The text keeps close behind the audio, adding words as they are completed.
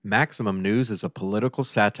Maximum News is a political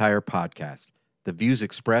satire podcast. The views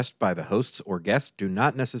expressed by the hosts or guests do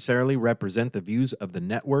not necessarily represent the views of the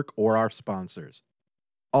network or our sponsors.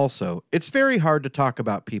 Also, it's very hard to talk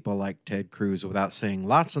about people like Ted Cruz without saying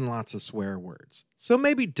lots and lots of swear words. So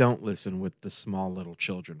maybe don't listen with the small little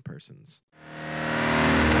children persons.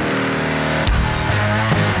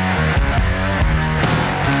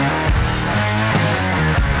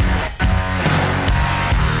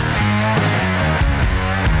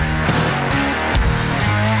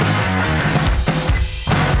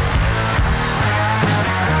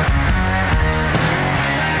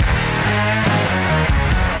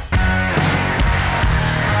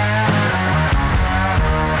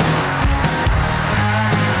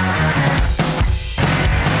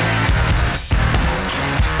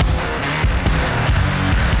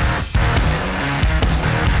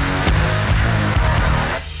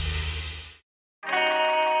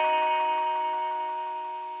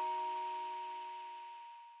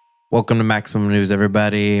 Welcome to Maximum News,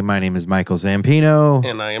 everybody. My name is Michael Zampino.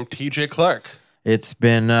 And I am TJ Clark. It's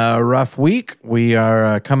been a rough week. We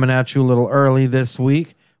are coming at you a little early this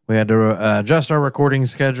week. We had to adjust our recording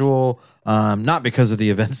schedule, not because of the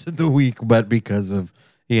events of the week, but because of,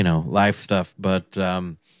 life stuff. But,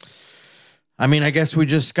 I guess we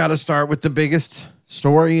just got to start with the biggest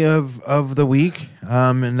story of the week,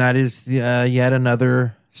 and that is yet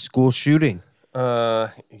another school shooting.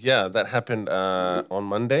 Yeah, that happened on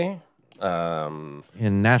Monday.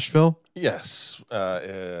 In Nashville? Yes.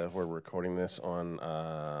 We're recording this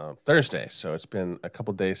on Thursday, so it's been a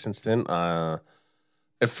couple days since then.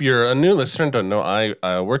 If you're a new listener and don't know,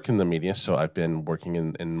 I work in the media, so I've been working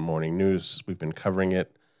in morning news. We've been covering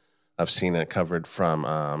it. I've seen it covered from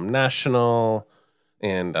national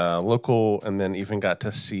and local, and then even got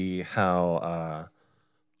to see how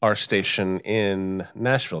our station in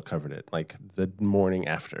Nashville covered it, like the morning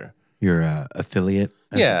after. Your affiliate?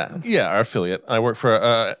 Yeah, our affiliate. I work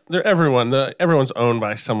for everyone's owned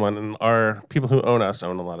by someone, and our people who own us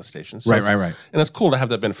own a lot of stations. So right. And it's cool to have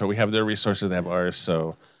that benefit. We have their resources, they have ours.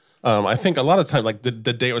 So I think a lot of time, like the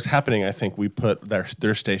day it was happening, I think we put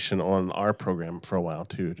their station on our program for a while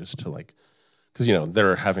too, just to because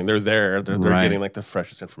they're getting like the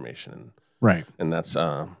freshest information, right? And that's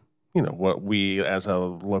what we as a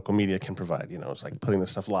local media can provide. It's like putting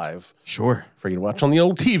this stuff live. Sure. For you to watch on the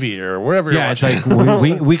old TV or wherever you're watching. It's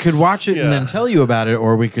like we could watch it and then tell you about it,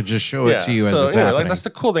 or we could just show it to you as it's happening. Like that's the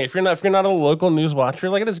cool thing. If you're not a local news watcher,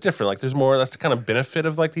 like it is different. Like there's more. That's the kind of benefit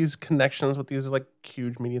of like these connections with these like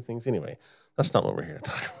huge media things. Anyway, that's not what we're here to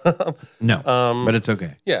talk about. No, but it's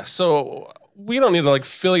okay. Yeah. So we don't need to like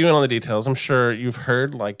fill you in on the details. I'm sure you've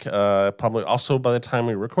heard probably also by the time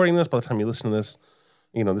we're recording this, by the time you listen to this.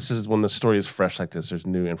 This is when the story is fresh like this. There's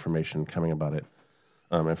new information coming about it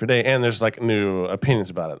every day, and there's like new opinions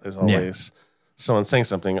about it. There's always someone saying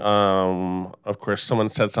something. Of course, someone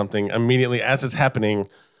said something immediately as it's happening.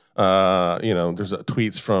 There's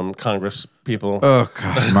tweets from Congress people. Oh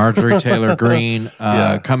God, Marjorie Taylor Greene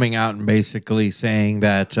coming out and basically saying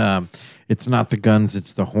that it's not the guns,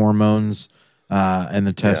 it's the hormones and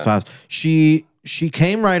the testosterone. Yeah. She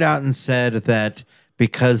came right out and said that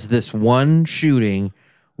because this one shooting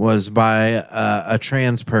was by a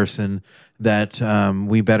trans person, that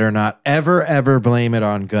we better not ever blame it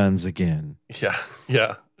on guns again.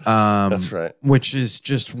 Yeah. That's right. Which is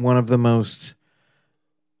just one of the most.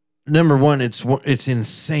 Number one, it's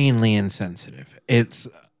insanely insensitive.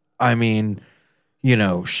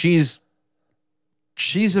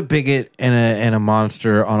 She's a bigot and a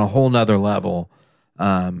monster on a whole nother level,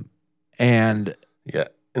 and yeah.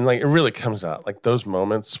 And it really comes out those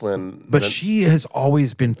moments when. But she has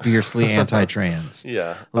always been fiercely anti-trans.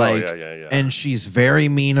 Yeah. Yeah. And she's very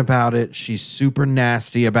mean about it. She's super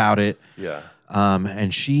nasty about it. Yeah.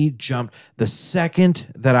 And she jumped the second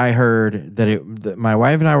that I heard that my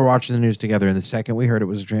wife and I were watching the news together, and the second we heard it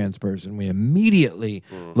was a trans person, we immediately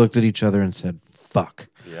looked at each other and said, "Fuck."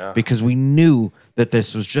 Yeah. Because we knew that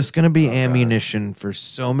this was just going to be ammunition for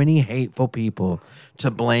so many hateful people to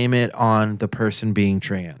blame it on the person being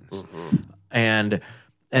trans. Mm-hmm.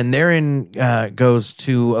 And therein goes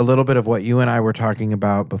to a little bit of what you and I were talking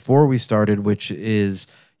about before we started, which is,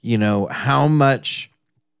 how much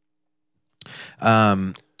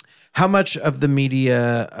of the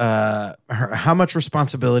media, how much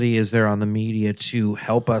responsibility is there on the media to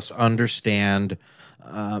help us understand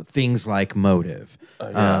things like motive.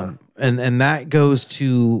 And that goes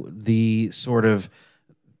to the sort of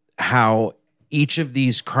how each of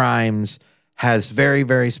these crimes has very,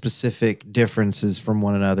 very specific differences from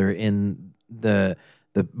one another in the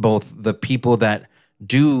both the people that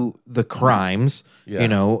do the crimes. Yeah. You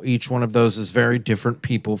know, each one of those is very different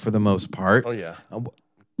people for the most part. Oh yeah.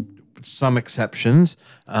 Some exceptions,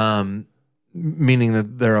 meaning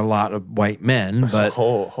that there are a lot of white men, but a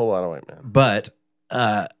whole lot of white men. But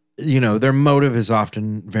you know, their motive is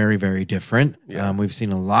often very, very different. Yeah. We've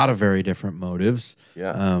seen a lot of very different motives.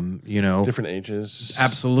 Yeah. You know, different ages.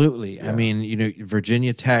 Absolutely. Yeah. I mean, you know,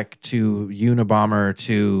 Virginia Tech to Unabomber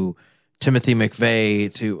to Timothy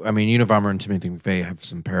McVeigh to, I mean, Unabomber and Timothy McVeigh have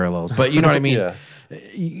some parallels, but you know what I mean? Yeah.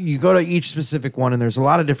 You go to each specific one and there's a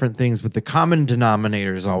lot of different things, but the common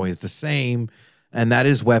denominator is always the same. And that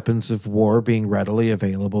is weapons of war being readily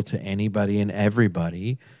available to anybody and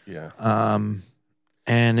everybody. Yeah.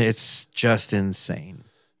 And it's just insane.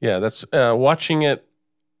 Yeah, that's watching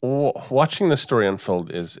the story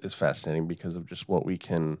unfold is fascinating because of just what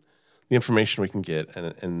the information we can get,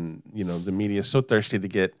 and you know, the media is so thirsty to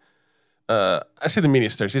get. I say the media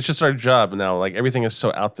is thirsty. It's just our job now. Like everything is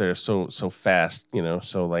so out there, so fast. You know,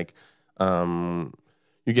 so like, you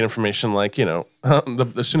get information like, you know,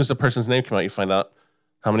 as soon as the person's name came out, you find out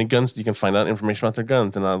how many guns. You can find out information about their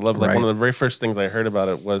guns, and I love like one of the very first things I heard about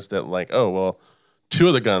it was that like, oh well. 2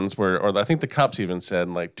 of the guns were, or I think the cops even said,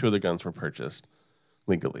 like 2 of the guns were purchased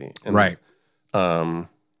legally. And, right. And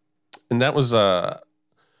that was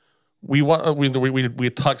we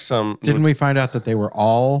talked some. Didn't we find out that they were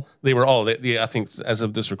all? They were all. I think as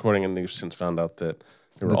of this recording, and they've since found out that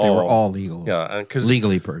they were all legal. Yeah, because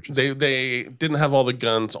legally purchased. They didn't have all the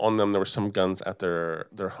guns on them. There were some guns at their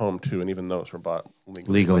home too, and even those were bought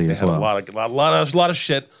legally as well. A lot of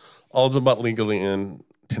shit. All of them bought legally in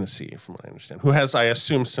Tennessee, from what I understand, who has, I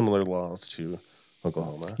assume, similar laws to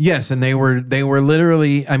Oklahoma. Yes, and they were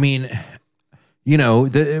literally. I mean, you know,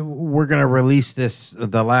 we're going to release this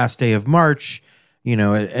the last day of March. You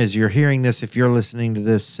know, as you're hearing this, if you're listening to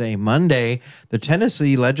this, say Monday, the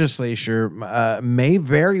Tennessee legislature may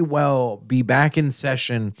very well be back in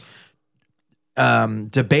session,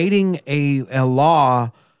 debating a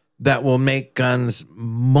law that will make guns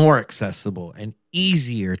more accessible and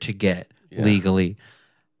easier to get legally.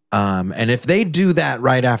 And if they do that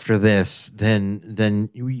right after this, then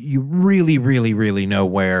you really, really, really know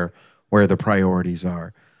where the priorities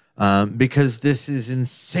are, because this is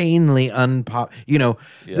insanely You know,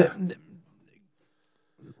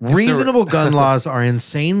 reasonable gun laws are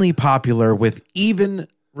insanely popular with even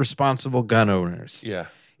responsible gun owners. Yeah,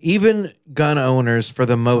 even gun owners for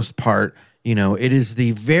the most part. You know, it is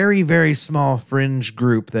the very, very small fringe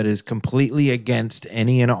group that is completely against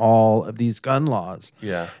any and all of these gun laws.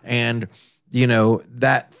 Yeah. And, you know,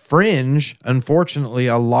 that fringe, unfortunately,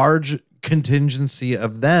 a large contingency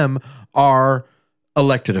of them are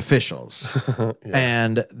elected officials.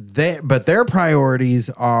 And but their priorities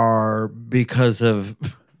are because of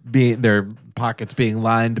their pockets being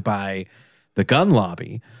lined by the gun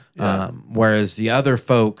lobby. Whereas the other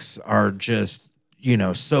folks are just, you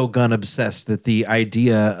know, so gun obsessed that the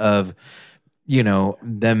idea of, you know,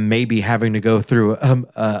 them maybe having to go through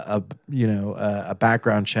a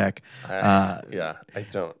background check. I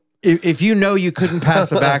don't. If you know you couldn't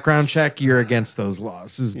pass a background check, you're against those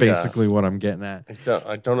laws. Is basically what I'm getting at.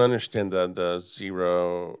 I don't understand the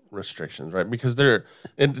zero restrictions, right? Because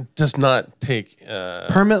it does not take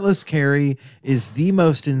permitless carry is the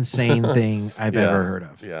most insane thing I've ever heard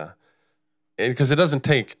of. Yeah, because it doesn't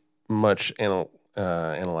take much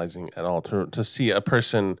analyzing at all to see a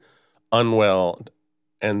person unwell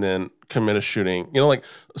and then commit a shooting. You know, like,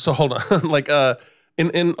 so hold on, like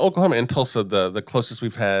in Oklahoma, in Tulsa, the closest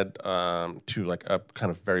we've had to like a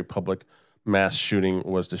kind of very public mass shooting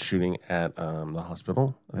was the shooting at the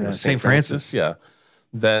hospital, St. Francis. Yeah,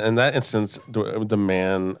 that in that instance, the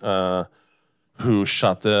man who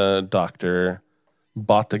shot the doctor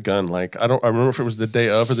bought the gun. Like, I remember if it was the day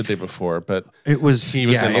of or the day before, but he was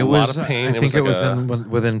in a lot of pain. I think it was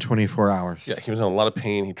within 24 hours. Yeah, he was in a lot of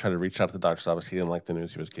pain. He tried to reach out to the doctor's office. He didn't like the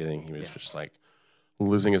news he was getting. He was just like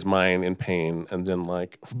losing his mind in pain, and then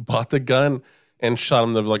like bought the gun and shot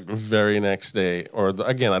him the like very next day. Or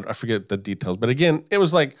again, I forget the details, but again, it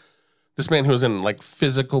was like this man who was in like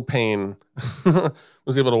physical pain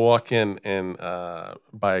was able to walk in and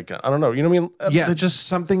buy a gun. I don't know. You know what I mean? Yeah, just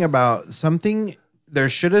something. There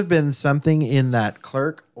should have been something in that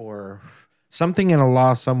clerk or something in a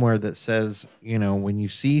law somewhere that says, you know, when you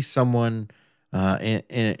see someone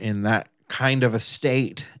in that kind of a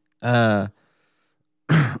state, I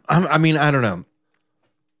mean, I don't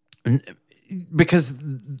know, because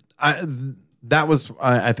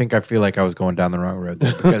I think I feel like I was going down the wrong road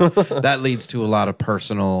there, because that leads to a lot of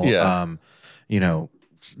personal, you know,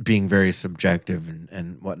 being very subjective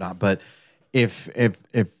and whatnot. But if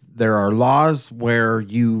there are laws where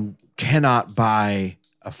you cannot buy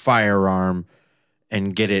a firearm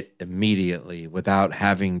and get it immediately without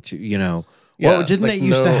having to, well, didn't they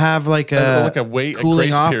used to have like a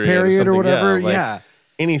cooling off period or whatever? Yeah.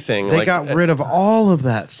 Anything. They got rid of all of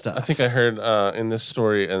that stuff. I think I heard in this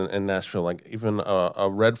story in Nashville, like even a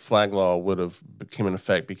red flag law would have came in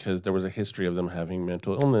effect because there was a history of them having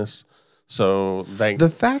mental illness. So the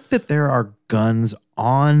fact that there are guns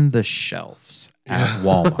on the shelves at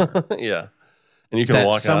Walmart, yeah, and you can that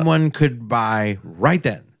walk someone out. could buy right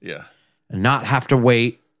then, yeah, and not have to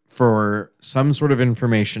wait for some sort of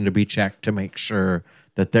information to be checked to make sure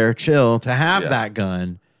that they're chill to have that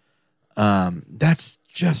gun. That's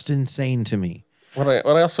just insane to me. What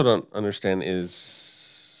I also don't understand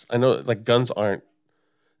is, I know like guns aren't.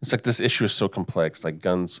 It's like this issue is so complex. Like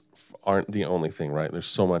guns aren't the only thing, right? There's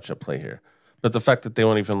so much at play here. But the fact that they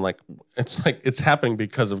won't even it's happening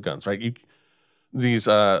because of guns, right?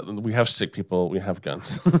 We have sick people, we have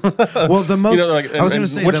guns. Well, the most I was going to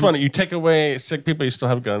say, which one? You take away sick people, you still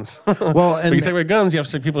have guns. Well, and but you take away guns, you have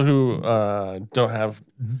sick people who don't have.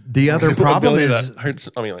 The other problem is,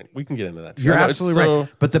 we can get into that. You're absolutely right.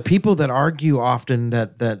 But the people that argue often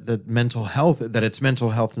that mental health, that it's mental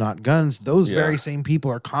health, not guns, those very same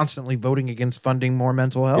people are constantly voting against funding more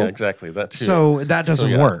mental health. Yeah, exactly. That too. So that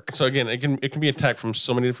doesn't work. So again, it can be attacked from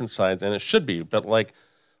so many different sides, and it should be. But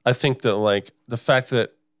I think that the fact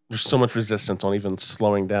that there's so much resistance on even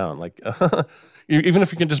slowing down, even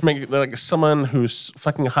if you can just make someone who's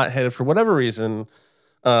fucking hot-headed for whatever reason,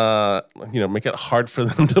 make it hard for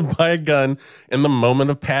them to buy a gun in the moment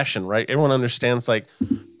of passion, right? Everyone understands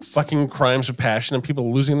fucking crimes of passion and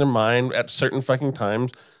people losing their mind at certain fucking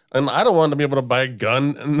times. And I don't want to be able to buy a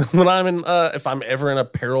gun when I'm if I'm ever in a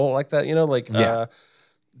peril like that,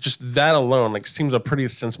 just that alone seems a pretty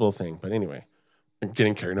sensible thing. But anyway.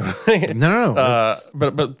 Getting carried away. No.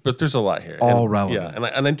 But there's a lot here. All relevant.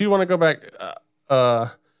 Yeah, and I do want to go back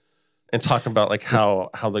and talk about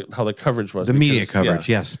how the coverage was. The media coverage,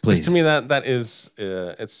 yes, please. To me, that is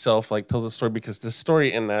itself tells a story, because this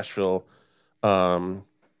story in Nashville is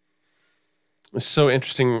so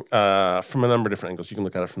interesting from a number of different angles. You can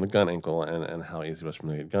look at it from the gun angle and how easy it was for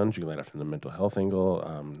them to get guns. You can look at it from the mental health angle,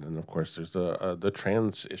 and of course there's the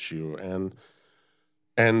trans issue.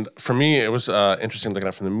 And for me, it was interesting looking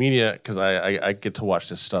at it from the media, because I get to watch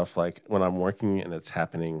this stuff when I'm working and it's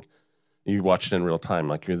happening. You watch it in real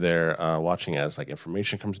time, you're there watching as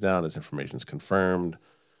information comes down, as information's confirmed.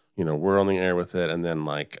 We're on the air with it, and then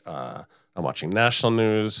I'm watching national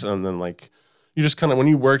news, and then you just kind of, when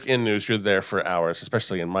you work in news, you're there for hours.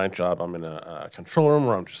 Especially in my job, I'm in a control room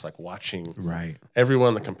where I'm just watching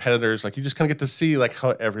everyone, the competitors. You just kind of get to see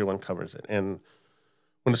how everyone covers it. And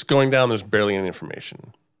when it's going down, there's barely any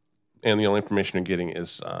information. And the only information you're getting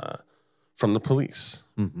is from the police,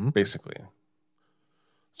 basically.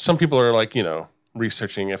 Some people are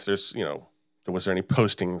researching if there's, was there any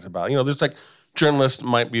postings about, there's journalists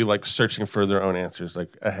might be searching for their own answers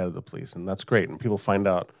ahead of the police. And that's great. And people find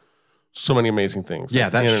out so many amazing things. Yeah,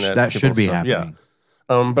 that should be happening.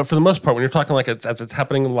 Yeah. But for the most part, when you're talking as it's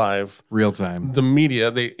happening live, real time, the media,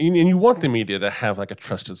 and you want the media to have a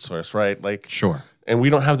trusted source, right? Sure. And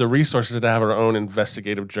we don't have the resources to have our own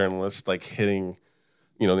investigative journalists hitting,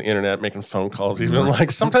 the internet, making phone calls. Even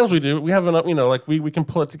sometimes we do. We have enough, we can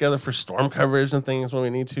pull it together for storm coverage and things when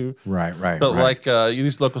we need to. Right. But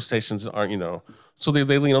these local stations aren't, so they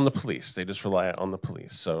lean on the police. They just rely on the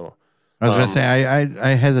police. So I was going to say, I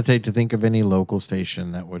hesitate to think of any local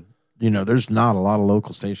station that would, there's not a lot of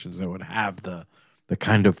local stations that would have the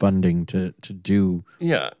kind of funding to do.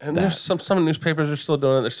 Yeah, and there's some newspapers are still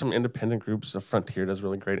doing it. There's some independent groups. The Frontier does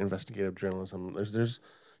really great investigative journalism. There's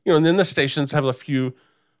and then the stations have a few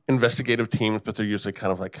investigative teams, but they're usually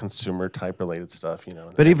kind of consumer type related stuff.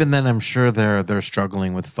 But even then, I'm sure they're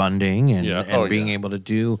struggling with funding and being able to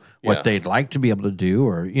do what they'd like to be able to do,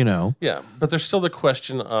 or Yeah, but there's still the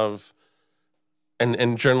question of,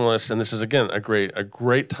 and journalists, and this is again a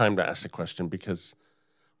great time to ask the question, because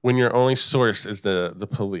when your only source is the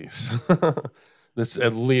police,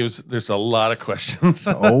 there's a lot of questions.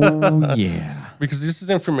 Oh yeah, because this is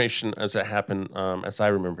information as it happened, as I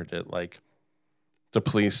remembered it. The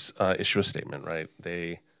police issue a statement, right?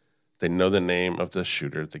 They know the name of the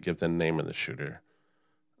shooter. They give the name of the shooter.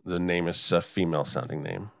 The name is a female sounding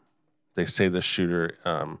name. They say the shooter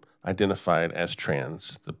identified as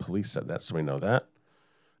trans. The police said that, so we know that.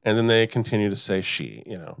 And then they continue to say she.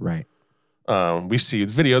 Right. We see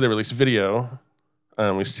video. They release video.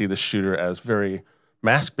 We see the shooter as very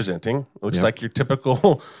mask presenting. Looks like your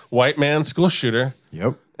typical white man school shooter.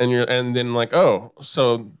 Yep. And then oh,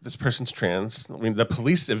 so this person's trans. I mean, the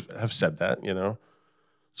police have said that.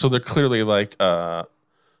 So they're clearly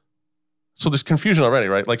So there's confusion already,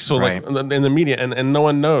 right? Like, so Right. like in the media, and no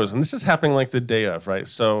one knows. And this is happening like the day of, right?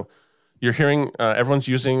 So you're hearing everyone's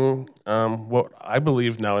using what I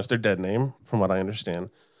believe now is their dead name, from what I understand.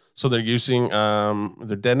 So they're using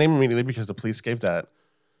their dead name immediately because the police gave that.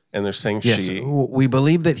 And they're saying Yes, she. we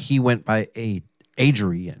believe that he went by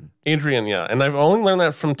Adrian. Adrian, yeah. And I've only learned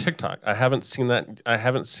that from TikTok. I haven't seen that. I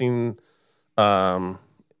haven't seen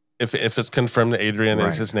if it's confirmed that Adrian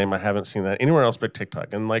is his name. I haven't seen that anywhere else but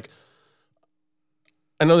TikTok. And like,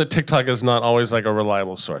 I know that TikTok is not always like a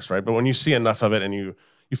reliable source, right? But when you see enough of it and you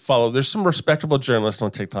follow, there's some respectable journalists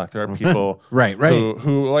on TikTok. There are people right.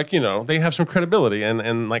 who like, they have some credibility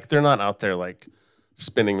and like they're not out there like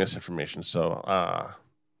spinning misinformation. So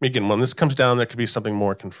again, when this comes down, there could be something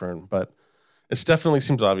more confirmed, but it definitely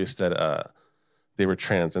seems obvious that they were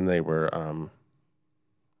trans and they were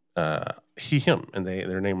he, him, and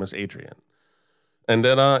their name was Adrian. And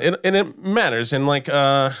then it matters. And like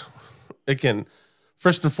again,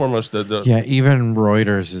 first and foremost, even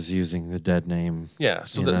Reuters is using the dead name. Yeah,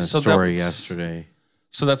 so in the story yesterday.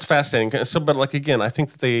 So that's fascinating. So, but like again, I think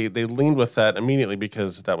that they leaned with that immediately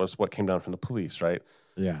because that was what came down from the police, right?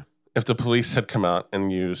 Yeah. If the police had come out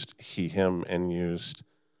and used he, him, and used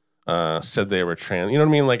said they were trans, you know what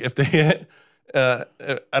I mean? Like if they had,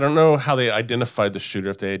 I don't know how they identified the shooter.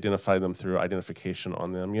 If they identified them through identification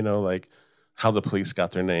on them, like how the police got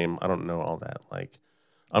their name. I don't know all that. Like.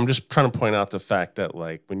 I'm just trying to point out the fact that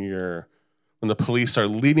like when the police are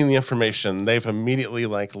leading the information, they've immediately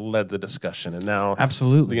like led the discussion, and now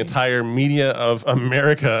absolutely the entire media of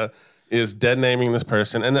America is dead naming this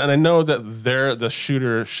person, and I know that the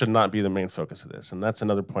shooter should not be the main focus of this, and that's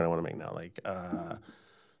another point I want to make now. Like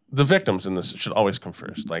the victims in this should always come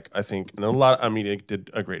first. Like I think, and a lot of media did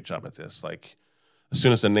a great job at this. Like as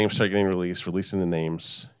soon as the names start getting releasing the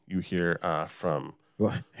names, you hear from.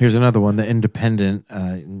 Well, here's another one. The Independent,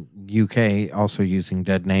 UK, also using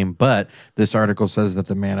dead name, but this article says that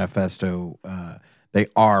the manifesto they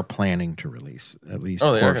are planning to release at least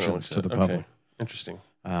portions to the public. Interesting.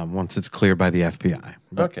 Once it's cleared by the FBI.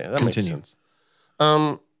 But that continue. Makes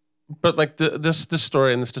sense. But like this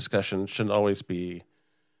story and this discussion shouldn't always be,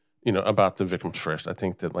 about the victims first. I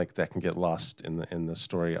think that like that can get lost in the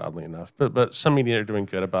story, oddly enough. But some media are doing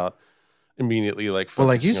good about. Immediately,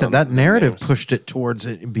 like you said, that narrative pushed it towards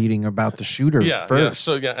it being about the shooter first.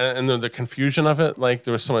 So and the confusion of it, like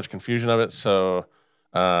there was so much confusion of it. So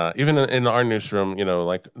even in our newsroom,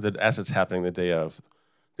 like as it's happening the day of,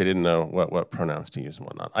 they didn't know what pronouns to use and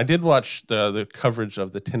whatnot. I did watch the coverage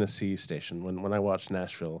of the Tennessee station when I watched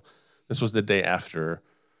Nashville. This was the day after.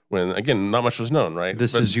 When again, not much was known, right?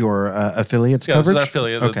 This is your affiliate's coverage? This is our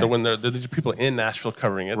affiliate. Okay. When there's people in Nashville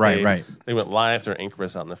covering it, right. They went live. Their anchor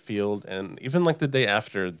was out in the field, and even like the day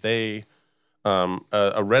after, they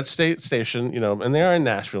a red state station, and they are in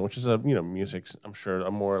Nashville, which is a music's I'm sure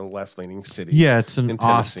a more left leaning city. Yeah, it's an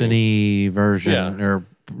Austin-y version, or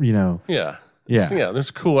Yeah.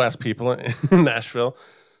 There's cool ass people in Nashville.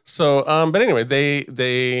 So, but anyway,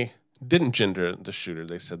 they didn't gender the shooter.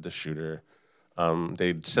 They said the shooter.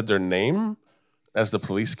 They said their name as the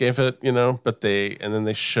police gave it, but then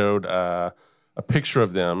they showed a picture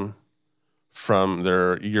of them from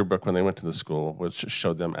their yearbook when they went to the school, which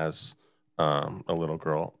showed them as a little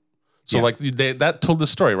girl. So that told the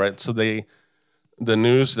story, right? So the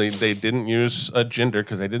news, they didn't use a gender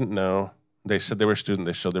because they didn't know. They said they were a student.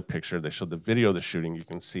 They showed their picture. They showed the video of the shooting. You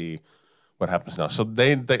can see what happens now. So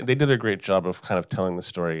they did a great job of kind of telling the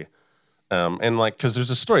story. And like, because there's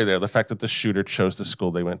a story there, the fact that the shooter chose the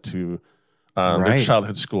school they went to, their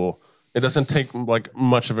childhood school. It doesn't take like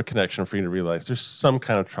much of a connection for you to realize there's some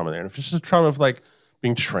kind of trauma there. And if it's just a trauma of like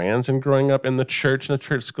being trans and growing up in the church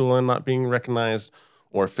school and not being recognized,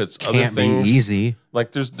 or if it's other things, can't be easy.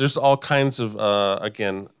 Like there's all kinds of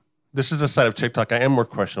again, this is a side of TikTok I am more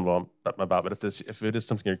questionable about. But if it is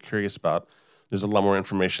something you're curious about, there's a lot more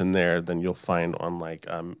information there than you'll find on like.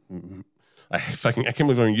 I can't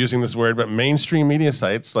believe I'm using this word, but mainstream media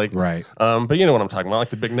sites, like, right. But you know what I'm talking about, like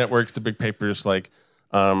the big networks, the big papers, like,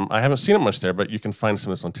 I haven't seen it much there, but you can find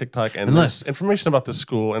some of this on TikTok, and there's information about the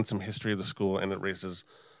school and some history of the school, and it raises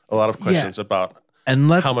a lot of questions about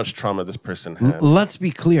how much trauma this person had. Let's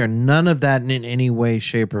be clear, none of that in any way,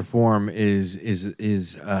 shape, or form is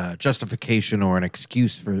justification or an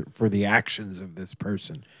excuse for the actions of this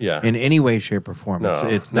person. Yeah. In any way, shape, or form.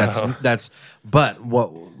 That's but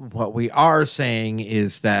what we are saying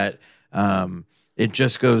is that it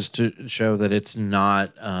just goes to show that it's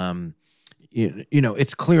not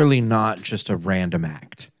it's clearly not just a random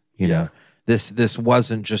act. You know, this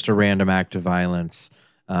wasn't just a random act of violence.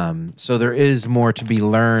 So there is more to be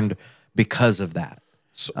learned because of that.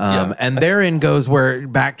 So, And therein goes where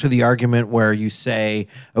back to the argument where you say,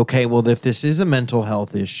 okay, well, if this is a mental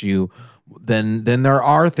health issue, then there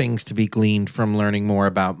are things to be gleaned from learning more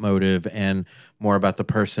about motive and more about the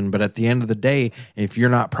person. But at the end of the day, if you're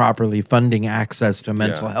not properly funding access to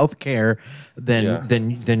mental health care,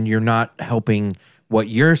 then you're not helping. What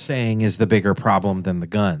you're saying is the bigger problem than the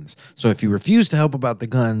guns. So if you refuse to help about the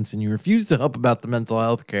guns and you refuse to help about the mental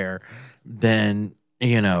health care, then,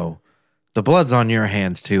 the blood's on your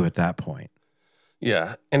hands too at that point.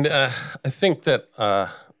 Yeah. And I think that a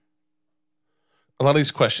lot of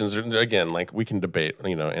these questions are, again, like we can debate,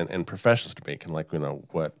 and professionals debate can what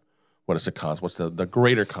is the cause? What's the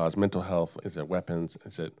greater cause? Mental health? Is it weapons?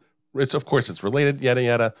 It's of course it's related, yada,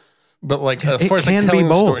 yada. But as far as can telling be the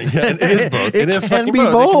both. story, it is both. It is can fucking be both.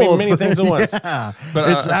 It can be both. many things at once. Yeah. But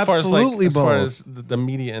It's absolutely as far both. as the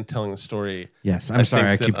media and telling the story. Yes, I'm sorry,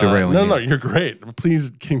 I keep derailing you. you. No, you're great.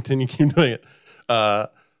 Please continue, keep doing it.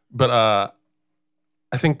 But I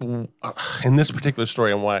think in this particular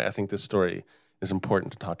story, and why I think this story is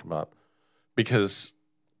important to talk about, because.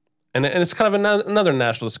 And it's kind of another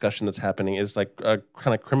national discussion that's happening is kind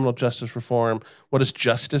of criminal justice reform. What does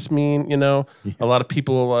justice mean? A lot of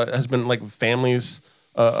people has been families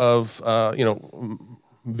of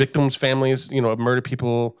victims' families. Of murder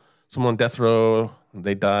people, someone on death row,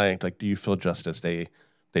 they die. Do you feel justice? They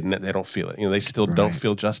don't feel it. They still don't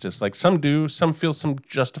feel justice. Some do. Some feel some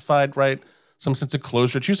justified, right? Some sense of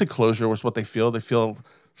closure. It's usually closure was what they feel. They feel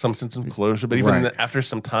some sense of closure, but even after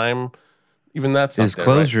some time. Even that's not is there,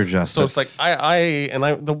 closure right? justice. So it's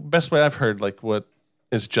the best way I've heard what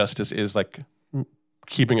is justice is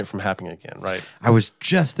keeping it from happening again, right? I was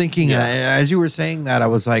just thinking as you were saying that, I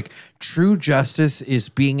was like, true justice is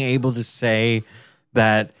being able to say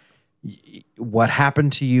that what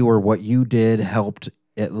happened to you or what you did helped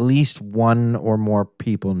at least one or more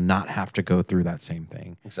people not have to go through that same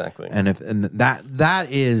thing. Exactly. And that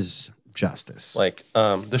is justice.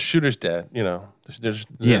 The shooter's dead,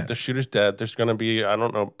 the shooter's dead. There's going to be, I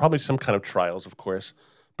don't know, probably some kind of trials, of course,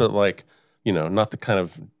 but not the kind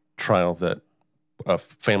of trial that a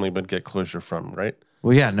family would get closure from, right?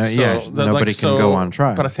 Well, nobody can go on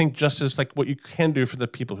trial. But I think justice, what you can do for the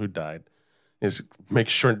people who died is make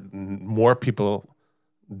sure more people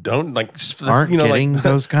don't aren't getting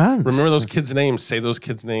those guns. Remember those kids' names, say those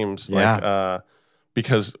kids' names,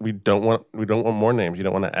 because we don't want more names. You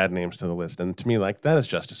don't want to add names to the list. And to me, that is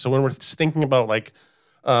justice. So when we're thinking about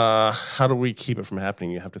how do we keep it from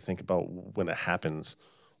happening, you have to think about when it happens,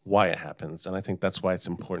 why it happens. And I think that's why it's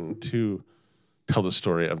important to tell the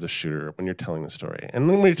story of the shooter when you're telling the story. And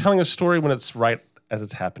when you're telling a story when it's right as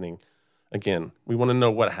it's happening, again, we want to know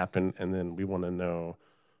what happened, and then we want to know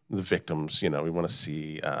the victims. We want to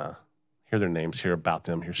see, hear their names, hear about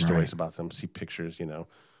them, hear stories about them, see pictures,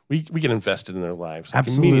 We get invested in their lives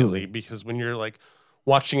immediately, because when you're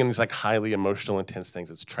watching in these highly emotional, intense things,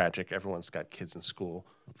 it's tragic. Everyone's got kids in school,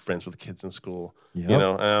 friends with kids in school,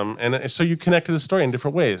 and so you connect to the story in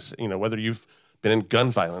different ways. Whether you've been in gun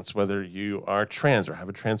violence, whether you are trans or have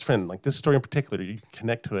a trans friend, this story in particular, you can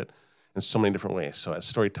connect to it in so many different ways. So as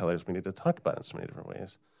storytellers, we need to talk about it in so many different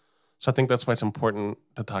ways. So I think that's why it's important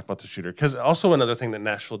to talk about the shooter. Because also another thing that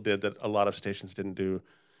Nashville did that a lot of stations didn't do.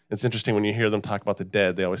 It's interesting when you hear them talk about the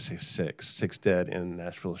dead, they always say six dead in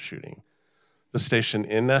Nashville shooting. The station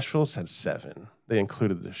in Nashville said 7. They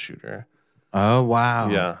included the shooter. Oh, wow.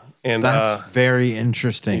 Yeah. And that's very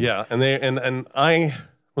interesting. Yeah. And and I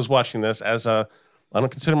was watching this as I don't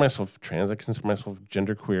consider myself trans. I consider myself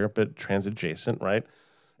genderqueer, but trans adjacent, right?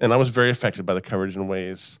 And I was very affected by the coverage in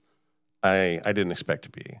ways I didn't expect to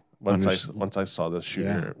be once I saw the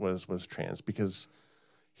shooter was trans, because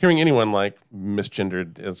hearing anyone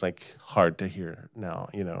misgendered is hard to hear now,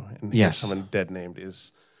 and hear someone dead named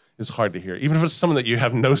is hard to hear. Even if it's someone that you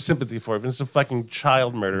have no sympathy for, if it's a fucking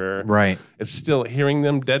child murderer, right? It's still hearing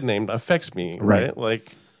them dead named affects me, right?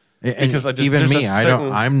 Because even me,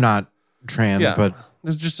 I'm not trans, but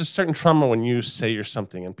there's just a certain trauma when you say you're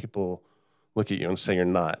something and people look at you and say you're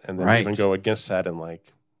not, and then even go against that and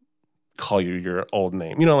call you your old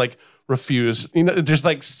name, refuse.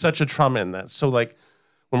 There's such a trauma in that. So when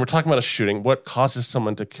we're talking about a shooting, what causes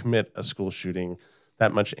someone to commit a school shooting?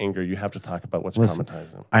 That much anger, you have to talk about what's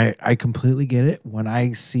traumatizing them. I completely get it. When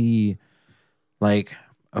I see,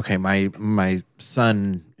 okay, my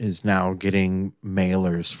son is now getting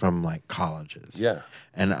mailers from colleges. Yeah,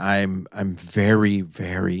 and I'm very,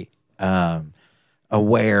 very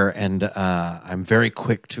aware, and I'm very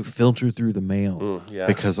quick to filter through the mail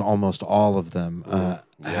because almost all of them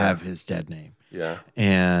have his dead name. Yeah,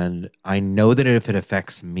 and I know that if it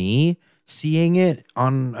affects me, seeing it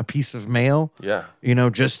on a piece of mail,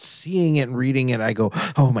 just seeing it and reading it, I go,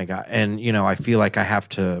 oh my God. And, I feel like I have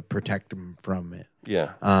to protect them from it.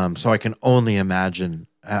 Yeah. So I can only imagine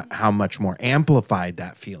how much more amplified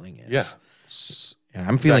that feeling is. Yeah.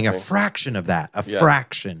 I'm feeling a fraction of that,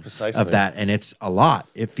 fraction of that. And it's a lot.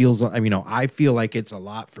 It feels, I feel like it's a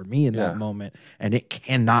lot for me in that moment. And it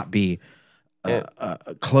cannot be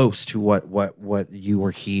close to what you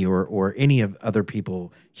or he or any of other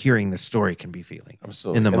people hearing the story can be feeling.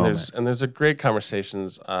 Absolutely. In the moment. There's a great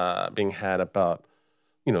conversations being had about,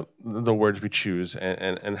 the words we choose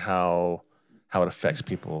and how it affects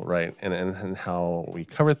people, right? And how we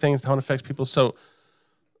cover things, how it affects people. So,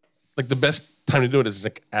 like, the best time to do it is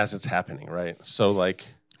like as it's happening, right? So, like,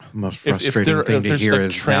 the most frustrating thing to hear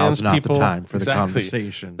is now's not the time for the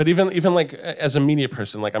conversation. But even like as a media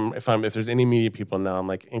person, like if there's any media people now, I'm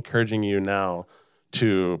like encouraging you now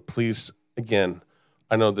to please, again,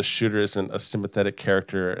 I know the shooter isn't a sympathetic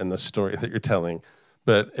character in the story that you're telling,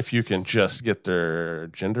 but if you can just get their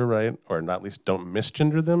gender right, or not, at least don't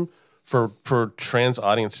misgender them, for trans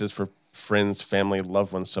audiences, for friends, family,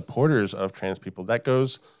 loved ones, supporters of trans people, that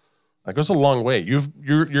goes a long way. You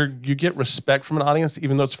get respect from an audience,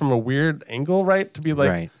 even though it's from a weird angle, right? To be like,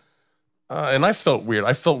 right. And I felt weird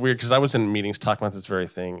because I was in meetings talking about this very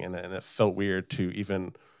thing, and it felt weird to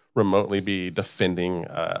even remotely be defending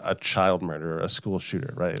a child murderer, a school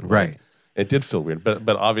shooter, right? Right. It did feel weird, but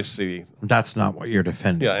obviously that's not what you're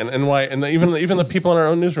defending. Yeah, and why? And even the people in our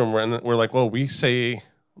own newsroom were like, well, we say.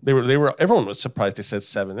 They were. Everyone was surprised they said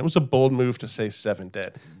 7. It was a bold move to say 7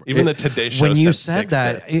 dead. Even the Today Show. When you said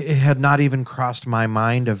that, it had not even crossed my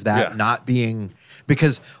mind of that not being,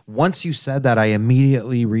 because once you said that, I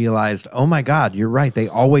immediately realized, oh my God, you're right. They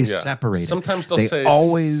always separate. Sometimes they'll say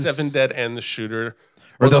always 7 dead and the shooter,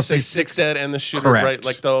 or they'll say 6 dead and the shooter. Correct. Right?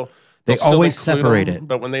 Like they always separate it.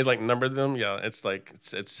 But when they like number them, it's like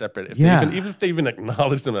it's separate. Even if they even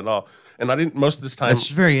acknowledge them at all. And I didn't most of this time. It's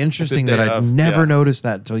very interesting that I never noticed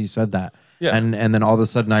that until you said that. Yeah. And then all of a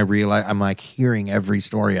sudden I realize I'm like hearing every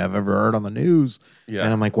story I've ever heard on the news. Yeah.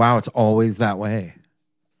 And I'm like, wow, it's always that way.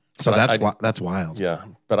 So that's wild. Yeah.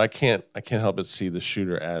 But I can't help but see the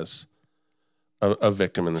shooter as a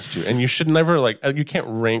victim in this too. And you should never you can't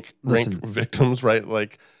rank victims, right?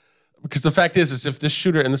 Like, because the fact is if this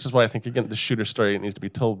shooter, and this is why I think again the shooter story needs to be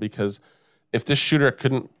told, because if this shooter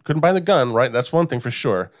couldn't buy the gun, right? That's one thing for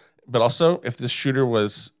sure. But also, if this shooter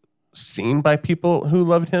was seen by people who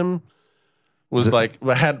loved him,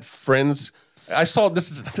 had friends. I saw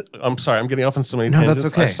this. I'm sorry, I'm getting off on so many tangents.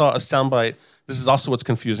 That's okay. I saw a soundbite. This is also what's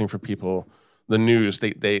confusing for people. The news,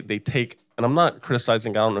 they take, and I'm not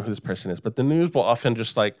criticizing. I don't know who this person is, but the news will often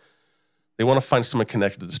just they want to find someone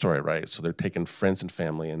connected to the story, right? So they're taking friends and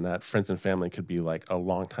family, and that friends and family could be like a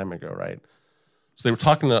long time ago, right? So they were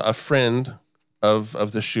talking to a friend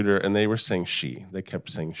of the shooter, and they were saying she. They kept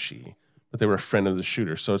saying she, but they were a friend of the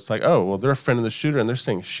shooter. So it's like, oh, well, they're a friend of the shooter, and they're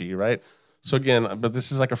saying she, right? So again, but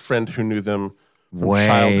this is like a friend who knew them from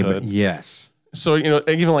childhood. Yes. So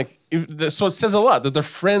so it says a lot that their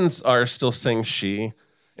friends are still saying she,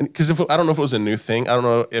 and because I don't know if it was a new thing. I don't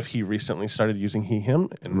know if he recently started using he him,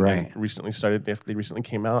 and if they recently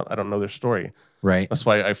came out. I don't know their story. Right. That's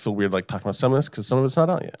why I feel weird talking about some of this, because some of it's not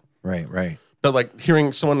out yet. Right. But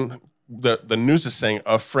hearing someone. The news is saying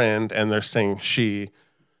a friend and they're saying she,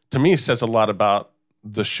 to me, says a lot about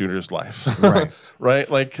the shooter's life. Right. Right?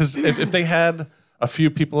 Because if they had a few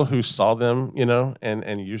people who saw them,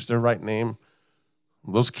 and used their right name,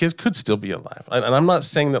 those kids could still be alive. And I'm not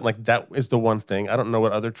saying that that is the one thing. I don't know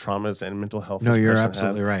what other traumas and mental health. No, you're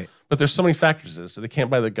absolutely right. But there's so many factors. So they can't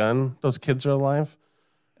buy the gun. Those kids are alive.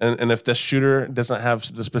 And if the shooter doesn't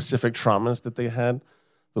have the specific traumas that they had,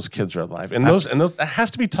 those kids are alive, and those that has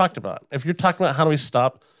to be talked about. If you're talking about how do we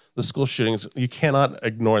stop the school shootings, you cannot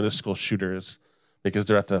ignore the school shooters because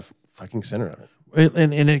they're at the fucking center of it.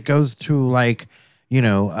 And it goes to I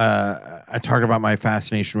talked about my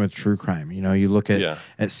fascination with true crime. You look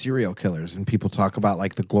at serial killers, and people talk about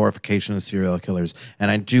the glorification of serial killers, and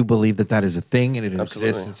I do believe that is a thing, and it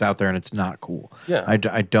exists. It's out there, and it's not cool. Yeah, I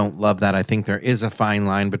don't love that. I think there is a fine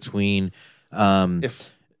line between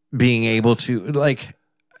being able to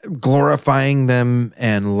glorifying them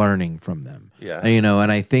and learning from them. Yeah.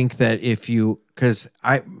 And I think that because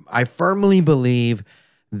I firmly believe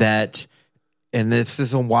that, and this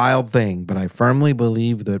is a wild thing, but I firmly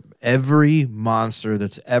believe that every monster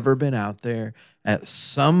that's ever been out there at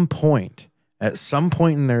some point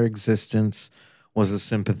in their existence was a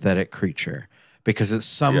sympathetic creature, because at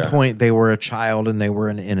some point they were a child and they were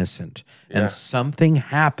an innocent, and something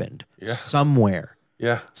happened somewhere.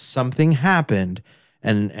 Yeah. Something happened.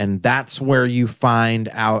 And that's where you find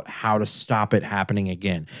out how to stop it happening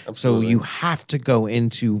again. Absolutely. So you have to go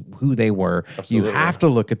into who they were. Absolutely. You have to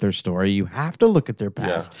look at their story. You have to look at their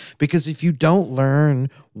past. Because if you don't learn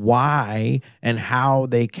why and how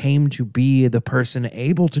they came to be the person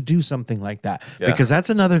able to do something like that, because that's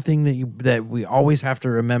another thing that we always have to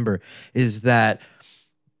remember is that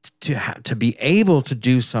to be able to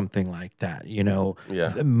do something like that,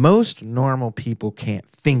 most normal people can't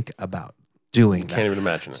think about doing that. Can't even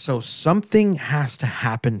imagine it. So something has to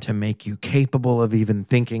happen to make you capable of even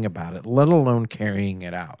thinking about it, let alone carrying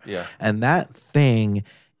it out. Yeah. And that thing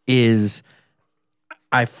is,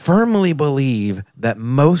 I firmly believe that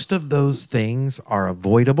most of those things are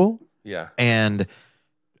avoidable. Yeah. And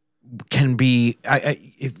can be,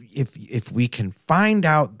 if we can find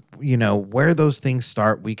out, where those things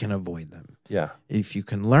start, we can avoid them. Yeah. If you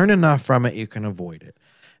can learn enough from it, you can avoid it.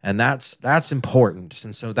 And that's important.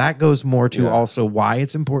 And so that goes more to also why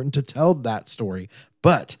it's important to tell that story.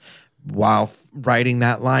 But while writing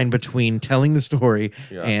that line between telling the story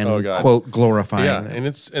and quote glorifying them.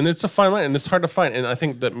 And it's a fine line, and it's hard to find. And I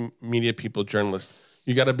think that media people, journalists,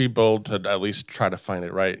 you got to be bold to at least try to find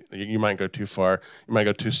it, right? You might go too far. You might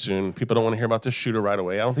go too soon. People don't want to hear about the shooter right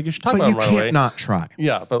away. I don't think you should talk about him right away. But you can't not try.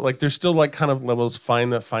 Yeah, but there's still kind of levels.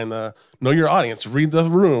 Find the know your audience. Read the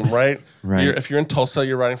room, right? Right. If you're in Tulsa,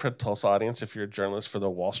 you're writing for a Tulsa audience. If you're a journalist for the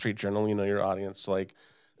Wall Street Journal, you know your audience. The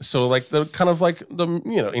kind of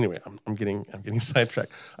anyway, I'm getting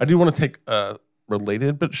sidetracked. I do want to take a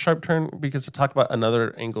related but sharp turn because to talk about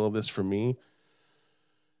another angle of this for me.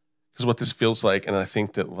 Because what this feels like, and I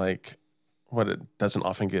think that what it doesn't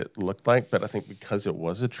often get looked like, but I think because it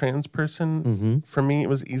was a trans person, for me, it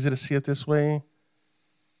was easy to see it this way.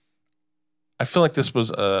 I feel like this was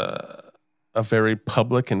a very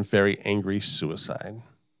public and very angry suicide.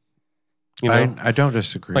 I don't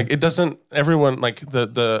disagree. It doesn't, everyone,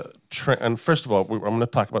 and first of all, I'm going to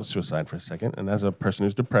talk about suicide for a second. And as a person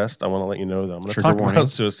who's depressed, I want to let you know that I'm going to talk about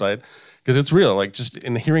suicide because it's real. Just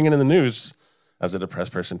in hearing it in the news, as a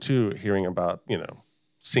depressed person too, hearing about,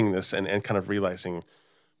 seeing this and kind of realizing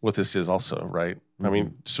what this is also, right? Mm-hmm. I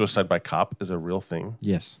mean, suicide by cop is a real thing.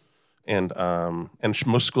 Yes. And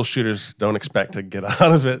most school shooters don't expect to get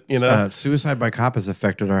out of it, Suicide by cop has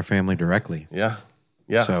affected our family directly. Yeah.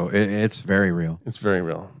 Yeah. So it's very real. It's very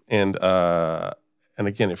real. And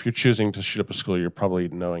again, if you're choosing to shoot up a school, you're probably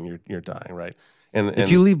knowing you're dying, right? And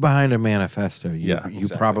if you leave behind a manifesto, you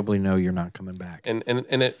exactly. probably know you're not coming back. And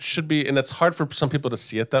it should be, and it's hard for some people to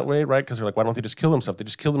see it that way, right? Because they're like, why don't they just kill themselves? They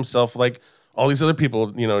just killed themselves like all these other people,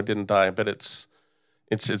 didn't die. But it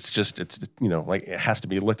has to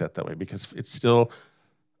be looked at that way because it's still,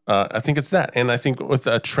 I think it's that. And I think with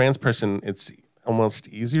a trans person, it's almost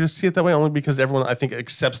easier to see it that way only because everyone, I think,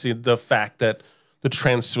 accepts the fact that the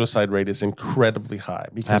trans suicide rate is incredibly high.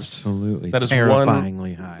 Because absolutely. That is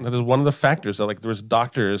terrifyingly high. That is one of the factors that there's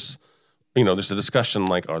doctors, there's a discussion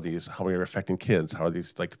how are these affecting kids? How are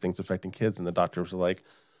these things affecting kids? And the doctors are like,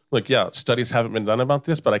 look, yeah, studies haven't been done about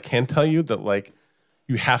this, but I can tell you that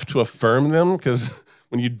you have to affirm them because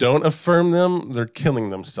when you don't affirm them, they're killing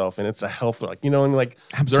themselves, and it's a health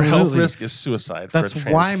their health risk is suicide. That's for a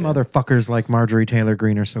trans why kid. Motherfuckers like Marjorie Taylor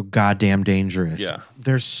Greene are so goddamn dangerous. Yeah,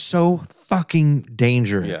 they're so fucking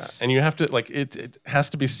dangerous. Yeah, and you have to it has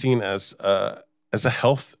to be seen as a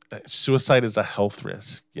health. Suicide is a health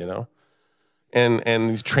risk, and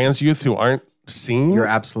these trans youth who aren't seen. You're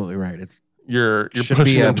absolutely right. You're should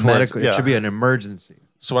pushing be a them medical. Towards, It should be an emergency.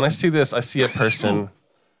 So when I see this, I see a person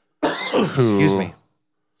who excuse me.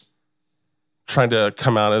 Trying to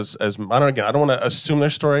come out as I don't want to assume their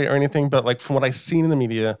story or anything, but from what I've seen in the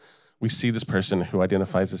media, we see this person who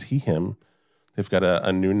identifies as he, him. They've got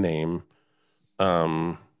a new name.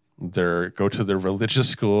 They go to their religious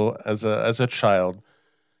school as a child,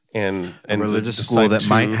 and a religious school that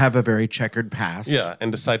might have a very checkered past. Yeah, and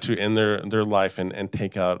decide to end their life and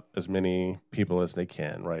take out as many people as they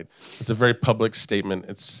can. Right? It's a very public statement.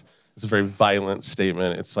 It's a very violent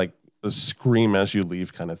statement. It's the scream as you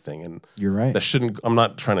leave kind of thing. And you're right. I'm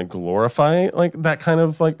not trying to glorify that kind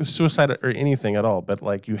of suicide or anything at all,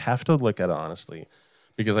 but you have to look at it honestly,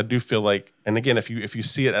 because I do feel and again, if you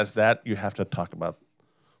see it as that, you have to talk about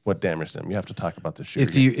what damaged them. You have to talk about the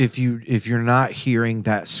shooter. If you're not hearing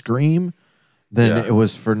that scream, then it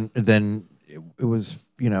was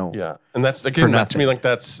yeah, and that's again that to me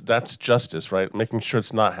that's justice, right? Making sure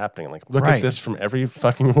it's not happening. Look at this from every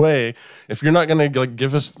fucking way. If you're not gonna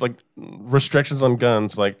give us restrictions on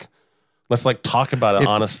guns, let's talk about it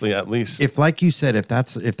honestly at least. If you said, if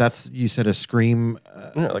that's you said a scream,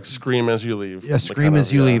 scream as you leave. A scream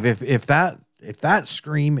as you leave. If that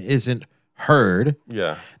scream isn't heard,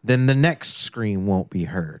 Yeah. then the next scream won't be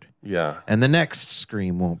heard. Yeah. And the next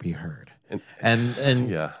scream won't be heard. And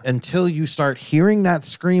yeah. until you start hearing that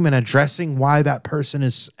scream and addressing why that person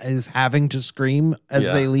is having to scream as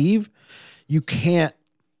they leave, you can't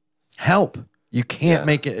help. You can't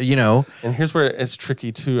make it, And here's where it's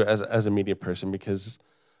tricky too as a media person, because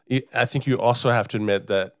I think you also have to admit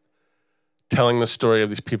that telling the story of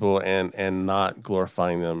these people and not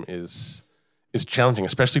glorifying them is challenging,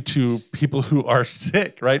 especially to people who are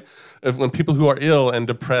sick, right? When people who are ill and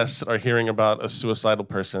depressed are hearing about a suicidal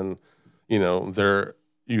person,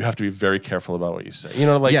 you have to be very careful about what you say.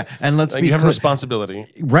 And let's be you have clear, a responsibility,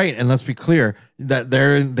 right? And let's be clear that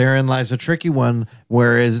therein lies a tricky one.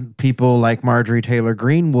 Whereas people like Marjorie Taylor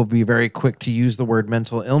Greene will be very quick to use the word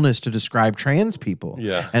mental illness to describe trans people.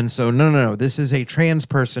 Yeah. And so no, this is a trans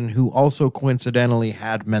person who also coincidentally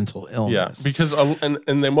had mental illness. Yeah, because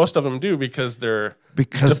and then most of them do because they're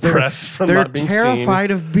depressed from not being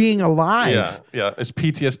terrified of being alive. Yeah. It's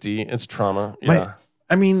PTSD. It's trauma. Yeah.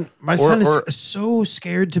 My son is so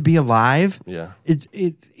scared to be alive. Yeah.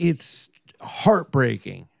 It's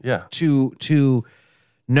heartbreaking. Yeah. To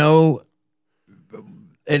know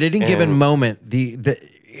at any given moment the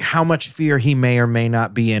how much fear he may or may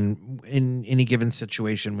not be in any given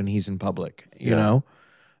situation when he's in public. You know,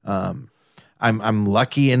 I'm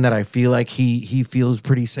lucky in that I feel like he feels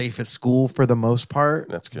pretty safe at school for the most part.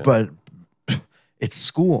 That's good. But it's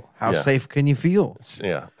school. How safe can you feel?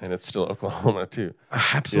 And it's still Oklahoma too.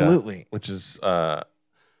 Absolutely. Yeah, which is, and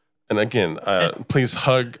again, please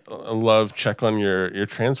hug, love, check on your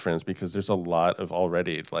trans friends, because there's a lot of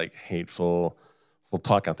already like hateful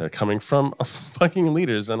talk out there coming from fucking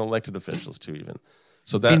leaders and elected officials too, even.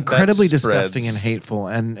 So that incredibly that disgusting and hateful,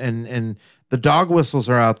 and the dog whistles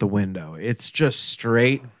are out the window. It's just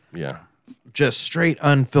straight,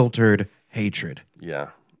 unfiltered hatred. Yeah.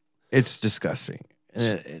 It's disgusting.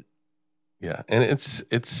 And it's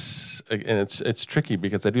tricky,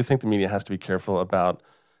 because I do think the media has to be careful about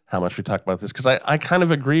how much we talk about this, because I kind of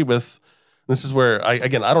agree with, this is where I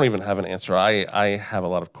don't even have an answer. I have a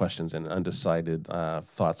lot of questions and undecided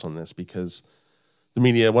thoughts on this, because the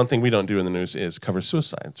media, one thing we don't do in the news is cover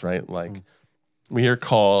suicides, right? Like we hear a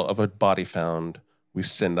call of a body found, we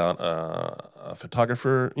send out a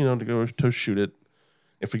photographer, to go to shoot it.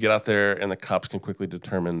 If we get out there and the cops can quickly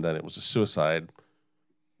determine that it was a suicide,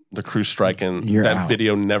 the crew striking, that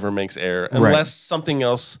video never makes air unless something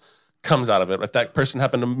else comes out of it. If that person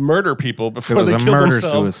happened to murder people before they killed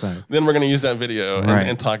themselves, then we're going to use that video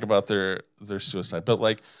and talk about their suicide. But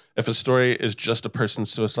like, if a story is just a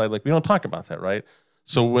person's suicide, like we don't talk about that, right?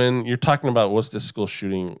 So when you're talking about was this school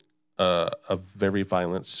shooting a very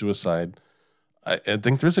violent suicide, I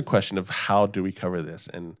think there's a question of how do we cover this,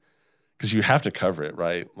 and because you have to cover it,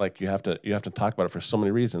 right? Like you have to talk about it for so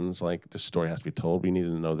many reasons. Like the story has to be told. We need to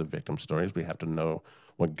know the victim stories. We have to know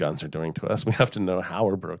what guns are doing to us. We have to know how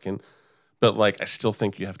we're broken. But like, I still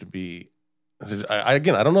think you have to be. I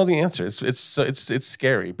don't know the answer. It's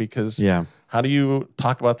scary, because how do you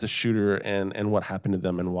talk about the shooter and what happened to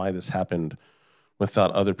them and why this happened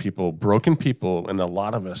without other people, broken people, and a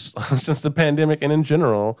lot of us since the pandemic and in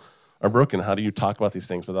general are broken. How do you talk about these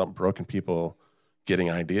things without broken people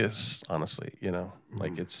getting ideas? Honestly,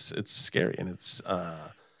 like it's scary, and it's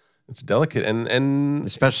delicate, and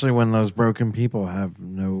especially when those broken people have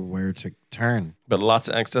nowhere to turn, but lots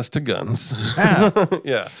of access to guns.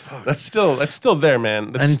 That's still there,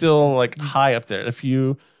 man. That's still like high up there. If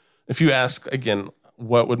you ask again,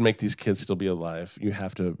 what would make these kids still be alive, you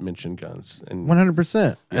have to mention guns, and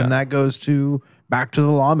 100%. And that goes back to the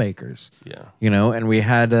lawmakers. And we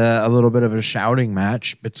had a little bit of a shouting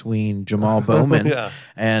match between Jamal Bowman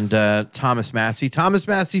and Thomas Massey. Thomas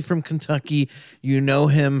Massey from Kentucky, you know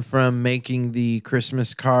him from making the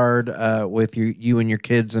Christmas card with you and your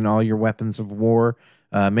kids and all your weapons of war,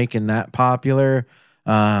 making that popular.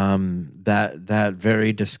 That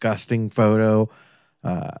very disgusting photo.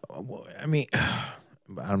 I'm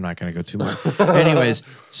not going to go too much. Anyways,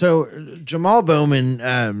 so Jamal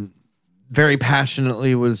Bowman very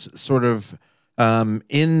passionately was sort of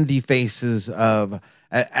in the faces of,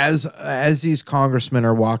 as these congressmen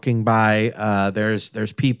are walking by,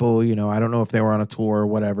 there's people, I don't know if they were on a tour or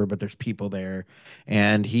whatever, but there's people there.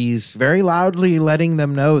 And he's very loudly letting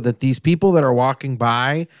them know that these people that are walking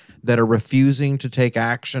by that are refusing to take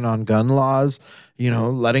action on gun laws,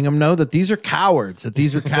 letting them know that these are cowards,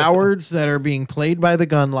 that are being played by the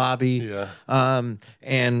gun lobby.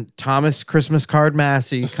 And Thomas Christmas Card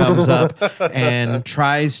Massey comes up and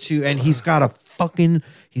tries to, and he's got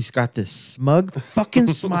this smug fucking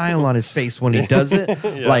smile on his face when he does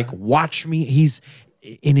it. Like, watch me.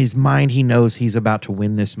 in his mind, he knows he's about to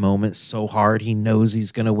win this moment so hard. He knows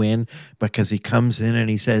he's going to win because he comes in and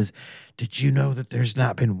he says, did you know that there's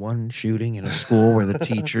not been one shooting in a school where the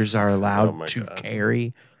teachers are allowed to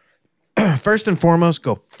carry? First and foremost,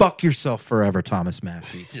 go fuck yourself forever, Thomas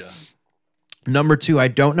Massey. Yeah. Number two, I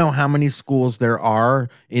don't know how many schools there are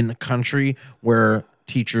in the country where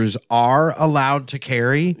teachers are allowed to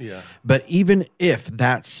carry. Yeah. But even if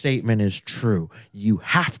that statement is true, you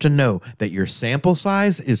have to know that your sample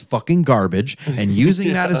size is fucking garbage, and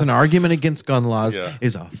using that as an argument against gun laws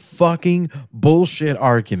is a fucking bullshit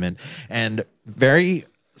argument. And very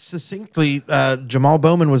succinctly, Jamal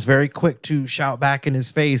Bowman was very quick to shout back in his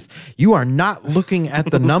face, you are not looking at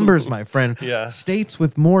the numbers, my friend. Yeah. States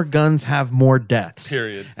with more guns have more deaths.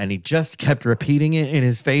 Period. And he just kept repeating it in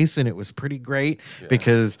his face, and it was pretty great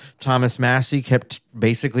because Thomas Massey kept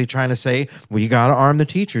basically trying to say, well, you got to arm the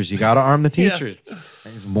teachers. You got to arm the teachers.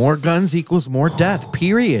 And more guns equals more death,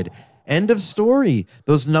 period. End of story.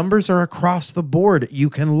 Those numbers are across the board. You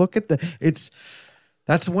can look at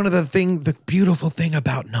that's one of the beautiful thing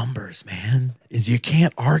about numbers, man, is you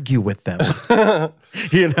can't argue with them.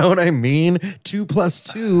 You know what I mean? 2 +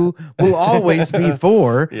 2 will always be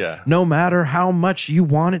 4. Yeah. No matter how much you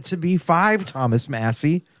want it to be 5, Thomas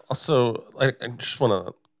Massey. Also, I just want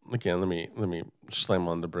to, again, let me slam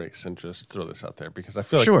on the brakes and just throw this out there because I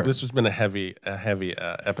feel like this has been a heavy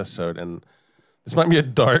episode, and this might be a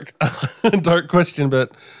dark question,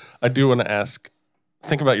 but I do want to ask,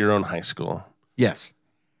 think about your own high school. Yes.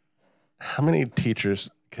 How many teachers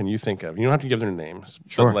can you think of? You don't have to give their names.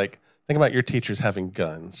 Sure. But think about your teachers having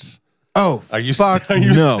guns. Oh, are you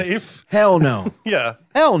no. safe? Hell no. Yeah.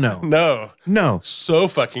 Hell no. No. So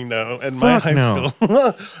fucking no. In my high school,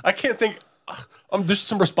 I can't think.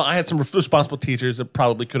 I had some responsible teachers that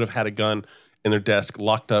probably could have had a gun in their desk,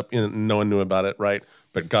 locked up, and no one knew about it, right?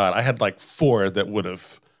 But God, I had 4 that would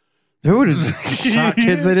have. Who would have shot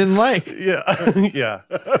kids they didn't like? Yeah. Yeah.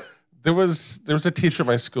 There was a teacher at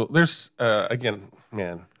my school. There's again,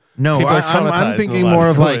 man. No, I'm thinking more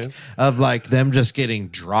of them just getting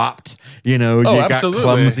dropped. You know, you got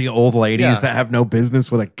clumsy old ladies that have no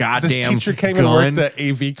business with a goddamn This teacher came gun. and worked the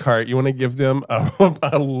AV cart. You want to give them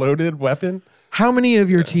a loaded weapon? How many of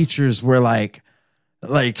your teachers were like,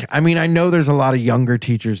 I mean, I know there's a lot of younger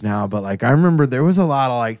teachers now, but I remember there was a lot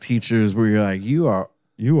of teachers where you're like, you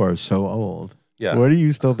are so old. Yeah. What are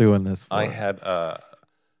you still doing this for? I had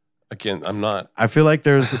again, I'm not. I feel like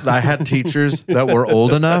I had teachers that were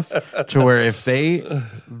old enough to where if they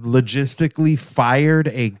logistically fired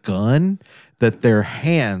a gun, that their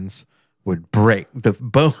hands would break. The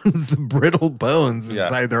brittle bones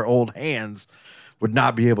inside their old hands would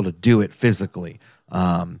not be able to do it physically.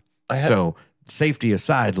 So safety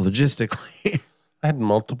aside, logistically. I had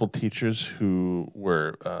multiple teachers who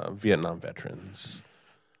were Vietnam veterans.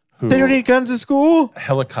 They don't need guns at school?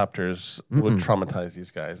 Helicopters would traumatize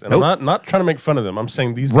these guys. And I'm not trying to make fun of them. I'm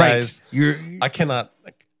saying these guys, I cannot,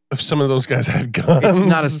 if some of those guys had guns. It's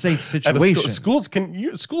not a safe situation.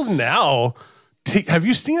 Schools now, have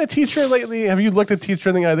you seen a teacher lately? Have you looked at a teacher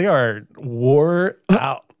in the eye? They are wore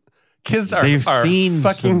out. Kids are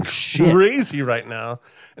fucking crazy right now.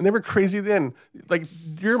 And they were crazy then.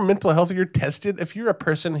 Your mental health, you're tested. If you're a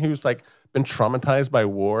person who's been traumatized by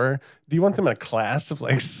war, do you want them in a class of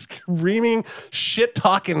screaming, shit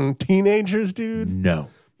talking teenagers, dude? No.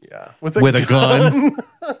 Yeah. With a gun?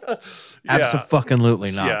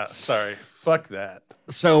 Absolutely not. Yeah, sorry. Fuck that.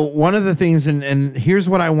 So one of the things, and here's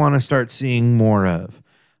what I want to start seeing more of.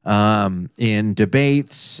 In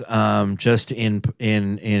debates, just in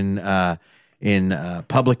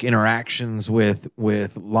public interactions with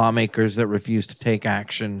lawmakers that refuse to take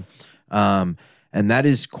action, and that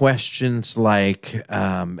is questions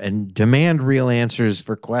and demand real answers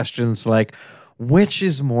for questions like, which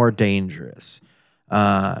is more dangerous,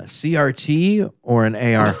 CRT or an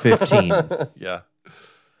AR-15? Yeah.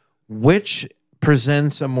 Which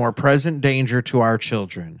presents a more present danger to our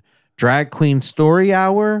children? Drag Queen Story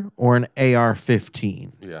Hour or an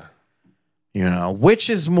AR-15? Yeah. Which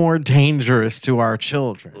is more dangerous to our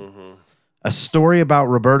children? Mm-hmm. A story about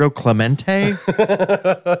Roberto Clemente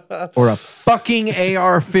or a fucking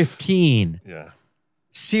AR-15? Yeah.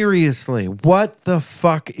 Seriously, what the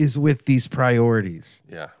fuck is with these priorities?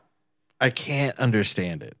 Yeah. I can't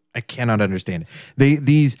understand it. I cannot understand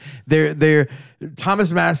it. They're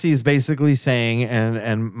Thomas Massey is basically saying,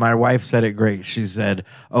 and my wife said it great. She said,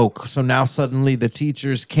 "Oh, so now suddenly the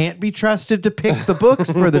teachers can't be trusted to pick the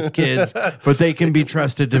books for the kids, but they can be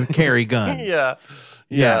trusted to carry guns." Yeah.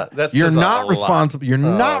 You're not responsible. You're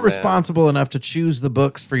not responsible enough to choose the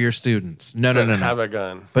books for your students. No. Have a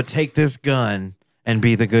gun, but take this gun and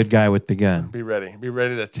be the good guy with the gun. Be ready. Be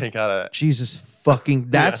ready to take out a... Jesus fucking...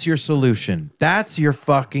 That's your solution. That's your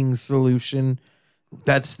fucking solution.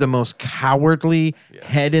 That's the most cowardly,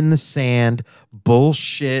 head in the sand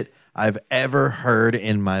bullshit I've ever heard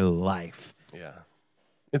in my life. Yeah.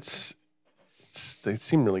 They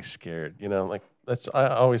seem really scared, you know? Like, I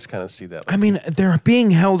always kind of see that. Like, I mean, they're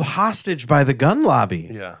being held hostage by the gun lobby.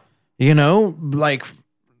 Yeah. You know, like...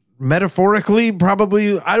 Metaphorically,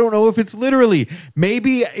 probably, I don't know if it's literally.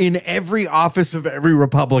 Maybe in every office of every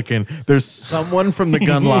Republican, there's someone from the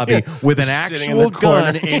gun lobby with an actual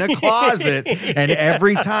gun in a closet. And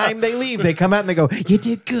every time they leave, they come out and they go, "You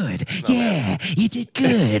did good. You did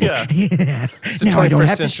good. Yeah. Now I don't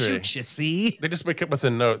have to shoot you, see?" They just wake up with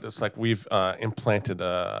a note that's like, "We've implanted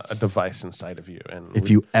a device inside of you. And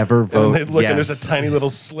if you ever vote, and they look, and there's a tiny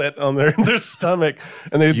little slit on their stomach,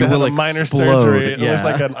 and they have a minor explode. surgery. And there's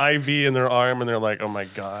like an IV in their arm, and they're like, "Oh my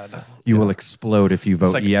god, you will explode if you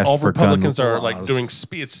vote like yes all for Republicans gun are laws." Like doing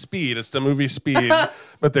speed. It's Speed. It's the movie Speed,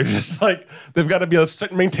 but they're just like they've got to be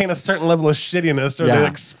maintain a certain level of shittiness, or they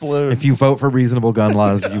explode. If you vote for reasonable gun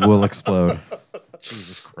laws, you will explode.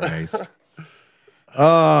 Jesus Christ.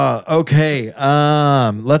 Okay.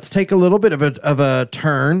 Let's take a little bit of a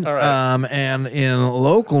turn. All right. And in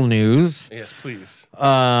local news, yes, please.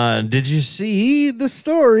 Did you see the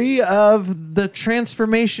story of the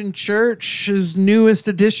Transformation Church's newest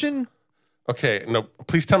edition? Okay, no,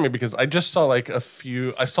 please tell me, because I just saw I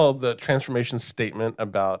saw the Transformation statement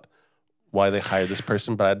about why they hired this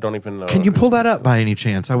person, but I don't even know. Can you pull that up by any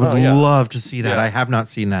chance? I would love to see that. Yeah. I have not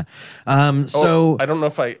seen that. So I don't know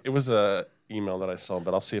if it was a email that I saw,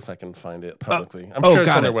 but I'll see if I can find it publicly. I'm sure it's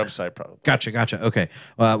on their website, probably. Gotcha. Okay.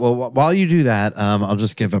 Well, while you do that, I'll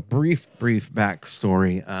just give a brief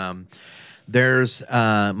backstory. There's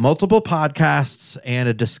multiple podcasts and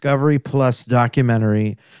a Discovery Plus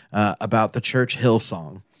documentary about the church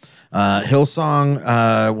Hillsong.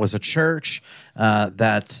 Hillsong was a church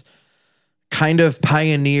that kind of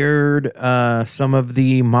pioneered some of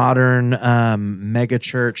the modern mega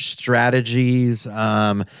church strategies.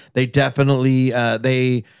 They definitely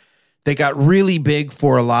they got really big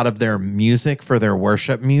for a lot of their music, for their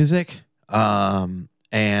worship music, and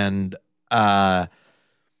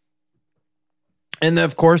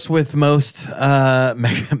of course, with most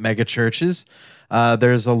mega churches,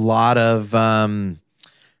 there's a lot of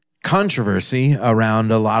controversy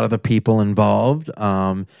around a lot of the people involved.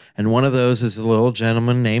 And one of those is a little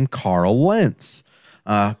gentleman named Carl Lentz.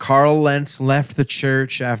 Carl Lentz left the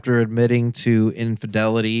church after admitting to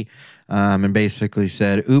infidelity, and basically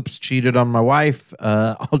said, "Oops, cheated on my wife.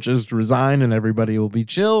 I'll just resign and everybody will be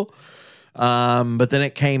chill." But then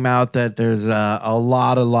it came out that there's a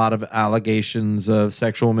lot of allegations of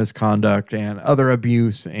sexual misconduct and other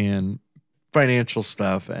abuse and financial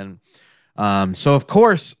stuff. And so, of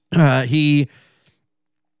course, he,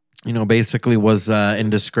 basically was in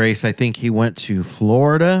disgrace. I think he went to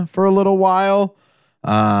Florida for a little while.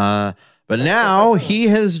 But now he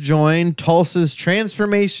has joined Tulsa's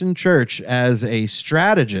Transformation Church as a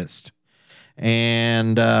strategist.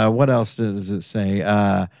 And what else does it say?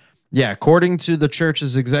 According to the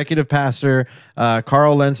church's executive pastor,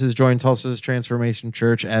 Carl Lentz has joined Tulsa's Transformation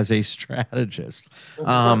Church as a strategist.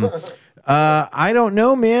 I don't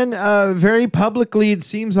know, man. Very publicly, it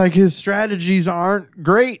seems like his strategies aren't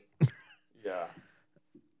great.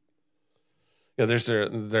 Yeah, there's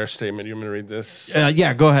their statement. You want me to read this?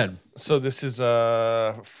 Yeah, go ahead. So this is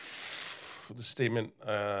the statement.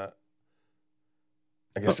 I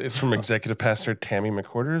guess it's from Executive Pastor Tammy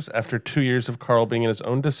McQuarters. After 2 years of Carl being in his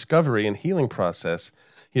own discovery and healing process,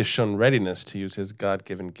 he has shown readiness to use his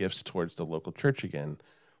God-given gifts towards the local church again.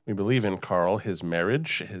 We believe in Carl, his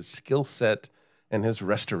marriage, his skill set, and his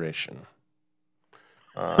restoration.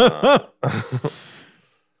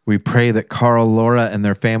 We pray that Carl, Laura, and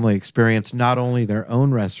their family experience not only their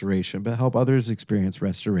own restoration, but help others experience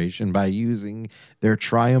restoration by using their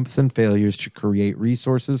triumphs and failures to create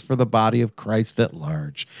resources for the body of Christ at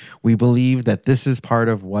large. We believe that this is part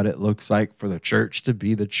of what it looks like for the church to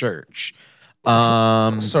be the church. So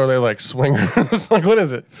are they like swingers? Like, what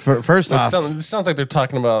is it? First off, it sounds like they're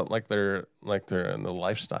talking about like they're in the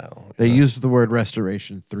lifestyle. They used the word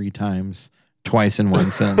restoration 3 times. Twice in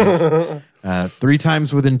one sentence. 3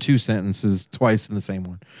 times within 2 sentences, twice in the same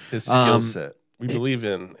one. His skill set. We believe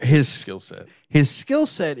in his skill set. His skill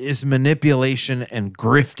set is manipulation and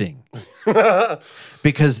grifting.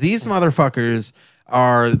 Because these motherfuckers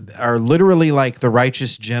are literally like the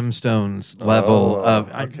righteous gemstones level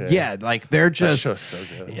of like they're just that show's so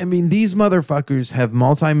good. I mean, these motherfuckers have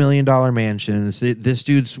multi-million-dollar mansions. This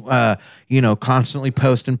dude's constantly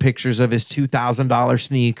posting pictures of his $2,000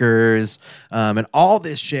 sneakers and all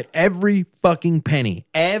this shit. Every fucking penny,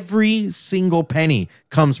 every single penny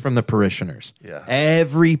comes from the parishioners. Yeah.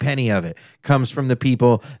 Every penny of it comes from the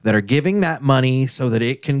people that are giving that money so that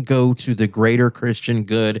it can go to the greater Christian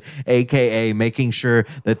good, aka making sure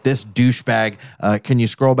that this douchebag, can you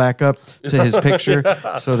scroll back up to his picture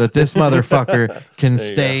so that this motherfucker can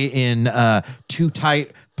stay in too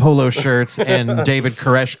tight polo shirts and David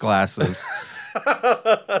Koresh glasses.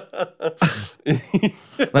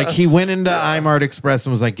 Like he went into iMart Express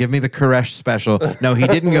and was like, give me the Koresh special. No, he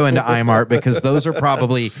didn't go into iMart because those are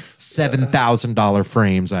probably $7,000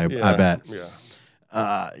 frames, I bet.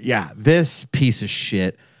 This piece of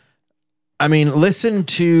shit. I mean, listen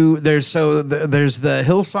to there's the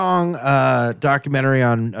Hillsong documentary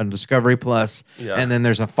on Discovery Plus, and then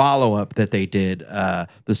there's a follow-up that they did. The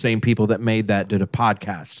same people that made that did a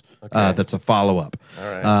podcast that's a follow-up.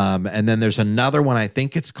 All right. And then there's another one, I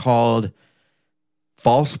think it's called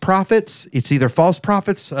False Prophets. It's either False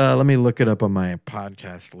Prophets. Let me look it up on my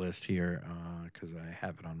podcast list here because I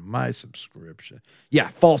have it on my subscription. Yeah,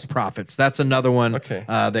 False Prophets. That's another one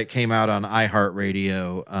that came out on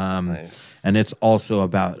iHeartRadio. Nice. And it's also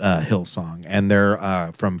about Hillsong, and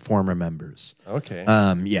they're from former members. Okay.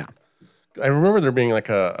 Yeah. I remember there being like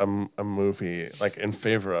a movie like in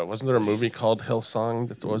favor of. Wasn't there a movie called Hillsong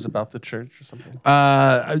that was about the church or something?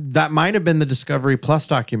 That might have been the Discovery Plus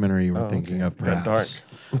documentary you were thinking of, perhaps.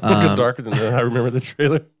 Got dark. Got darker than that. I remember the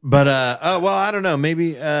trailer. But well, I don't know.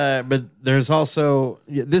 Maybe. But there's also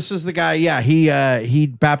this is the guy. Yeah, he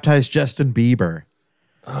baptized Justin Bieber.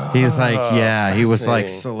 He's like, he was like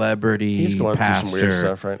celebrity He's going pastor. through some weird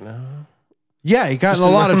stuff right now. Yeah, he got in a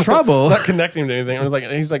lot of trouble. Not connecting to anything. It was like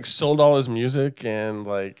he's like sold all his music and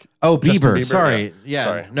like. Oh, Bieber. Bieber. Sorry. Yeah.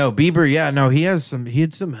 Sorry. No, Bieber. Yeah. No, he had some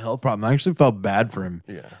health problems. I actually felt bad for him.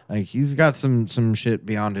 Yeah. Like he's got some shit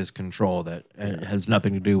beyond his control that has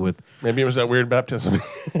nothing to do with. Maybe it was that weird baptism.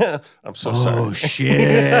 I'm so sorry. Oh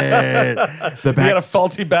shit! He had a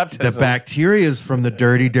faulty baptism. The bacteria's from the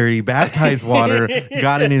dirty baptized water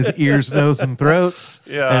got in his ears, nose, and throats.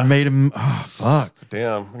 Yeah. And made him. Oh fuck!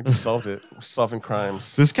 Damn, we just solved it. Solving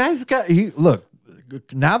crimes. This guy's got. Look.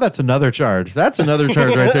 Now that's another charge. That's another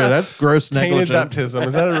charge right there. That's gross Tainted negligence. baptism.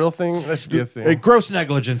 Is that a real thing? That should be a thing. Gross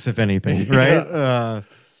negligence, if anything, right?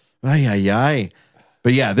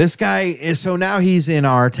 But yeah, this guy is. So now he's in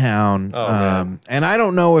our town, and I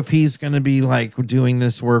don't know if he's going to be like doing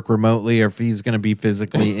this work remotely or if he's going to be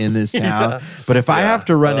physically in this town. But if I have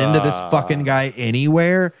to run into this fucking guy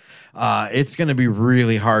anywhere, it's going to be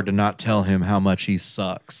really hard to not tell him how much he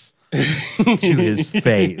sucks to his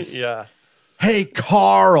face. Yeah. Hey,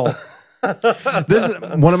 Carl. This is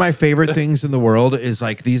one of my favorite things in the world is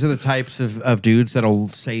like these are the types of dudes that'll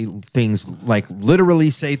say things like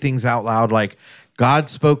literally say things out loud like God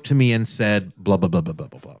spoke to me and said blah, blah, blah, blah, blah,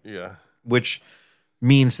 blah, blah. Yeah. Which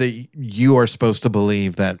means that you are supposed to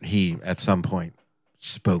believe that he at some point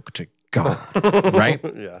spoke to God, right?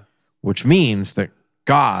 Yeah. Which means that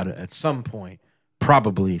God at some point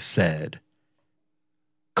probably said,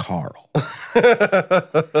 Carl.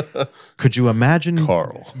 Could you imagine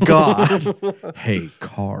Carl? God. Hey,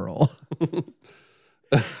 Carl.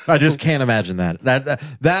 I just can't imagine that.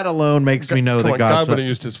 That alone makes me know that God would have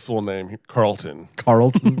used his full name, Carlton.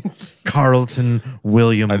 Carlton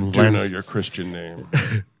William I do Lentz. know your Christian name.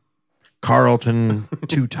 Carlton,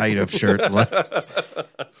 too tight of shirt.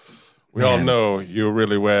 We all know you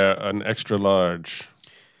really wear an extra large.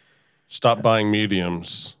 Stop buying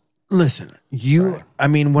mediums. Listen, I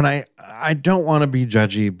mean, when I don't want to be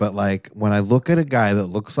judgy, but like when I look at a guy that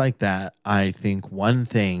looks like that, I think one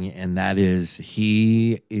thing, and that is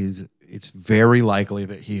it's very likely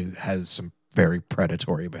that he has some very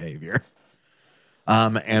predatory behavior.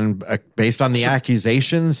 And based on the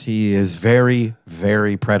accusations, he is very,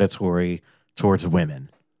 very predatory towards women.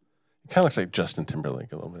 Kind of looks like Justin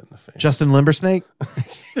Timberlake a little bit in the face. Justin Limbersnake?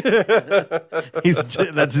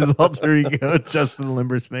 That's his alter ego, Justin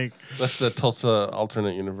Limbersnake. That's the Tulsa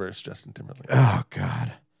alternate universe, Justin Timberlake. Oh,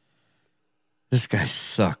 God. This guy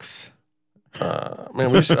sucks.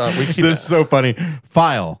 Man, we keep This is so funny.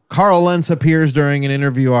 File. Carl Lentz appears during an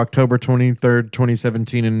interview October 23rd,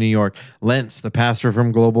 2017 in New York. Lentz, the pastor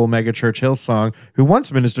from global megachurch Hillsong, who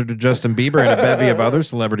once ministered to Justin Bieber and a bevy of other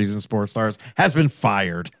celebrities and sports stars, has been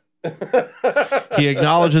fired. He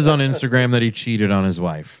acknowledges on Instagram that he cheated on his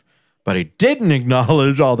wife, but he didn't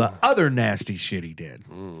acknowledge all the other nasty shit he did.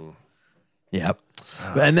 Yep.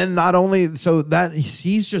 And then not only so that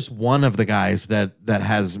he's just one of the guys that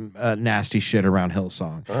has nasty shit around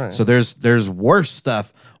Hillsong. Right. So there's worse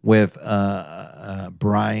stuff with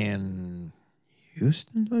Brian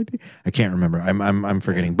Houston. I think I can't remember. I'm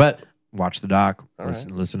forgetting. But watch the doc.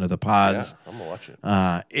 Listen to the pods. Yeah, I'm gonna watch it.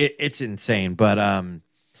 It's insane. But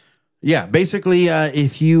yeah, basically,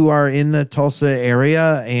 if you are in the Tulsa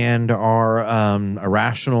area and are a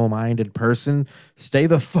rational-minded person, stay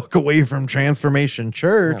the fuck away from Transformation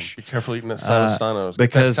Church. Be careful eating at Savastano's.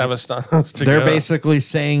 Because Savastano's they're basically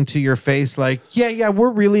saying to your face, like, yeah, we're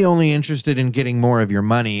really only interested in getting more of your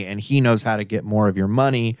money, and he knows how to get more of your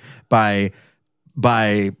money by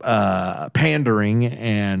pandering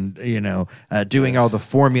and doing all the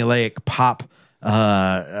formulaic pop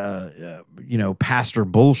pastor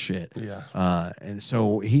bullshit. Yeah. And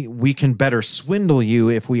so we can better swindle you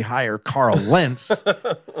if we hire Carl Lentz.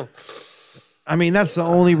 I mean, that's the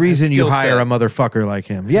only reason you hire a motherfucker like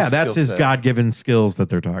him. Yeah, that's his God-given skills that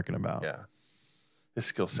they're talking about. Yeah. His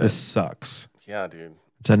skill set. This sucks. Yeah, dude.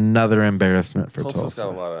 It's another embarrassment for Tulsa's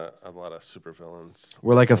Tulsa. got a lot of super villains.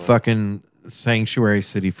 We're like a fucking sanctuary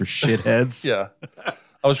city for shitheads. Yeah.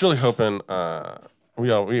 I was really hoping never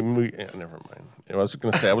mind. I was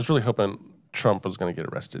going to say I was really hoping Trump was going to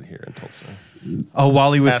get arrested here in Tulsa. Oh,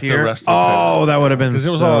 while he was here? Oh, that would have been so great. Because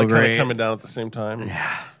it was all kind of coming down at the same time.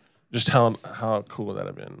 Yeah. Just how cool would that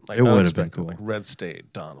have been? Like, it would have been cool. Like Red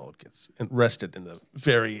State Donald gets arrested in the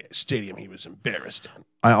very stadium he was embarrassed in.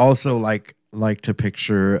 I also like to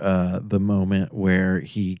picture the moment where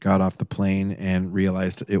he got off the plane and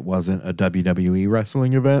realized it wasn't a WWE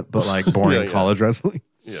wrestling event, but like boring college wrestling.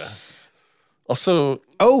 Yeah. Also,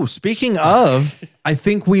 speaking of, I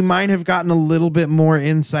think we might have gotten a little bit more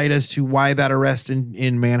insight as to why that arrest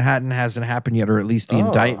in Manhattan hasn't happened yet, or at least the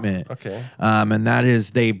indictment. Okay. And that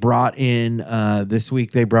is they brought in this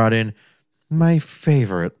week. They brought in my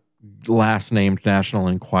favorite last named National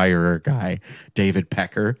Enquirer guy, David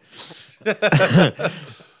Pecker.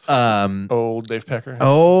 Old Dave Pecker.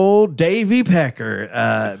 Old Davey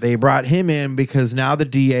Pecker. They brought him in because now the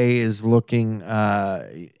DA is looking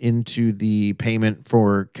into the payment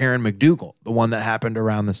for Karen McDougal, the one that happened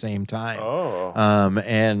around the same time.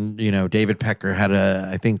 And David Pecker had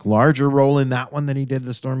I think larger role in that one than he did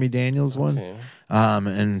the Stormy Daniels one.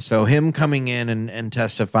 And so him coming in and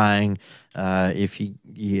testifying, if he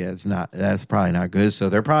is not, that's probably not good. So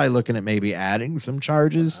they're probably looking at maybe adding some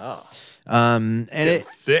charges. And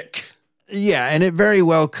it's thick. Yeah, and it very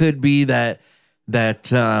well could be that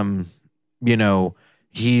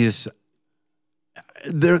he's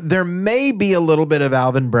there may be a little bit of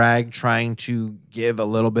Alvin Bragg trying to give a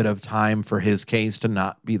little bit of time for his case to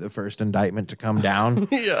not be the first indictment to come down.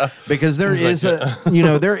 Yeah. Because there is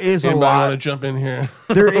there is a lot. Want to jump in here?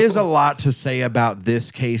 There is a lot to say about this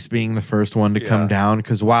case being the first one to come down,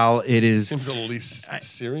 because while it is seems the least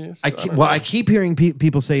serious. I keep hearing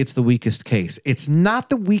people say it's the weakest case. It's not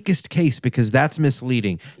the weakest case, because that's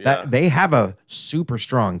misleading. That they have a super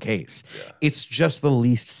strong case. Yeah. It's just the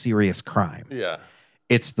least serious crime. Yeah.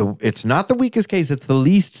 It's not the weakest case. It's the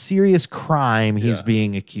least serious crime he's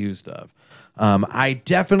being accused of. I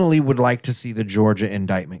definitely would like to see the Georgia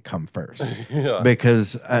indictment come first,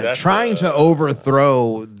 because trying to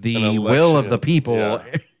overthrow the will of the people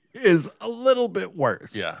is a little bit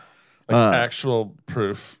worse. Yeah, like actual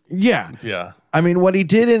proof. Yeah, yeah. I mean, what he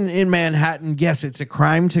did in Manhattan, yes, it's a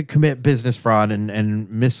crime to commit business fraud and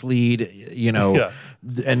mislead,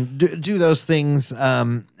 and do those things.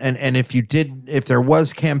 And if there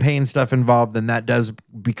was campaign stuff involved, then that does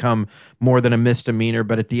become more than a misdemeanor.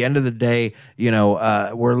 But at the end of the day,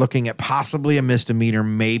 we're looking at possibly a misdemeanor,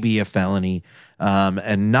 maybe a felony,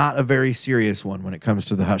 and not a very serious one when it comes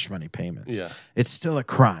to the hush money payments. Yeah. It's still a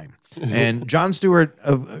crime. And Jon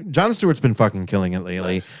Stewart's been fucking killing it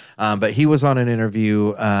lately. Nice. But he was on an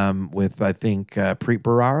interview with, I think, Preet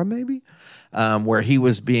Bharara, maybe, where he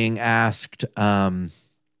was being asked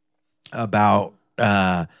about,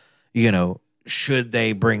 should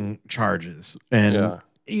they bring charges? And,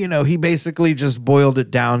 he basically just boiled it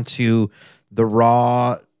down to the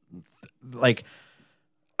raw,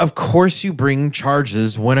 of course you bring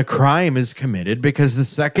charges when a crime is committed, because the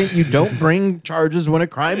second you don't bring charges when a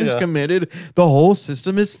crime is committed, the whole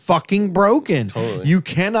system is fucking broken. Totally. You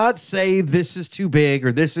cannot say this is too big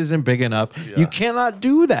or this isn't big enough. Yeah. You cannot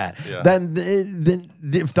do that. Yeah. Then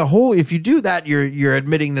if you do that, you're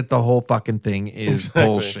admitting that the whole fucking thing is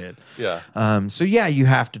bullshit. Yeah. So you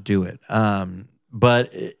have to do it.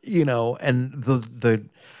 But and the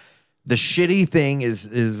shitty thing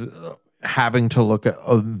is having to look at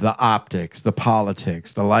the optics, the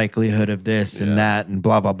politics, the likelihood of this and that and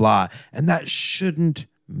blah, blah, blah. And that shouldn't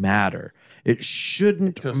matter. it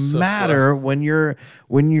shouldn't so matter when you're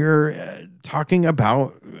talking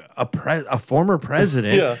about a former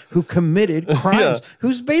president who committed crimes,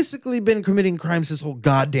 who's basically been committing crimes his whole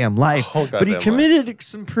goddamn life. But he committed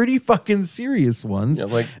some pretty fucking serious ones.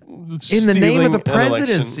 Yeah, like in the name of the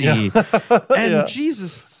presidency. And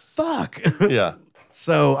Jesus fuck. Yeah.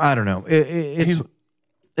 So I don't know.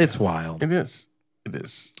 It's wild. It is. It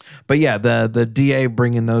is. But yeah, the DA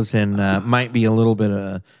bringing those in might be a little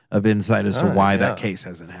bit of insight as to why that case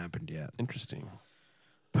hasn't happened yet. Interesting.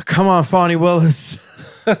 But come on, Fawny Willis.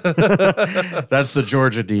 That's the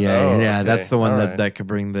Georgia DA. Okay. That's the one that could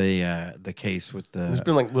bring the case with the. There's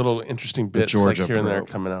been like little interesting bits Georgia like here and there probe.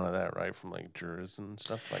 coming out of that, right? From like jurors and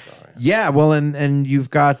stuff like that. Right? Yeah, well, and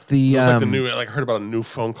you've got the. It was like the new, like heard about a new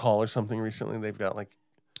phone call or something recently. They've got like.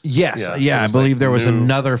 Yes, so I believe there was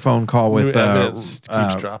another phone call with evidence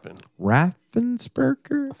keeps dropping.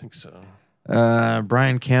 Raffensperger. I think so.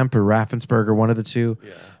 Brian Kemp or Raffensperger, one of the two.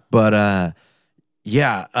 Yeah. But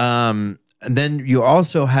and then you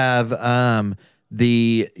also have I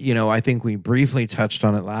think we briefly touched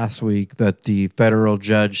on it last week that the federal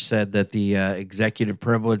judge said that the executive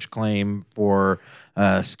privilege claim for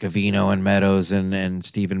Scavino and Meadows and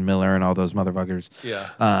Stephen Miller and all those motherfuckers,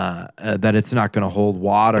 that it's not going to hold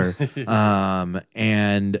water.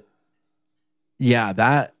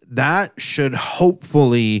 That should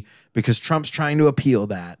hopefully, because Trump's trying to appeal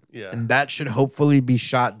that, and that should hopefully be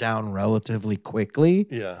shot down relatively quickly.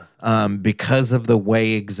 Because of the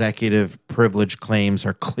way executive privilege claims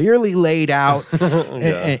are clearly laid out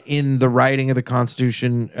in the writing of the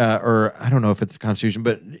Constitution, or I don't know if it's the Constitution,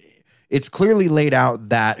 but it's clearly laid out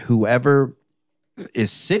that whoever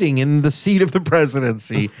is sitting in the seat of the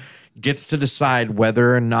presidency gets to decide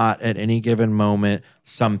whether or not at any given moment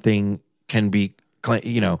something can be,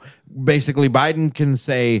 basically Biden can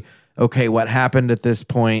say, okay, what happened at this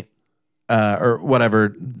point, or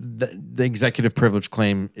whatever, the executive privilege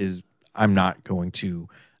claim is, I'm not going to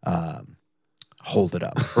hold it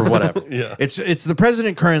up or whatever. It's the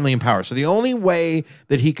president currently in power. So the only way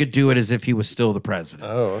that he could do it is if he was still the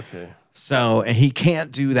president. Oh, okay. So, and he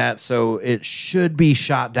can't do that. So it should be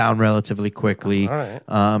shot down relatively quickly. All right.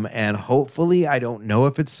 And hopefully, I don't know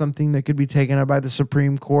if it's something that could be taken up by the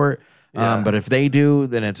Supreme Court. But if they do,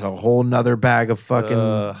 then it's a whole nother bag of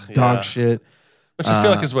fucking dog shit. Which I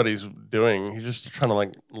feel like is what he's doing. He's just trying to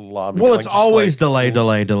like lobby. Well, it's always delay. It's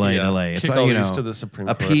kick all these to the Supreme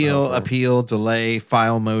Court. Appeal, delay,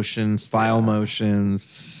 file motions.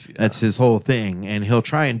 That's his whole thing, and he'll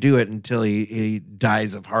try and do it until he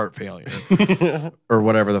dies of heart failure or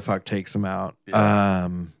whatever the fuck takes him out.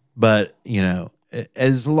 But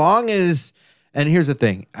as long as. And here's the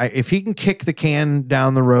thing. If he can kick the can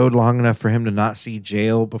down the road long enough for him to not see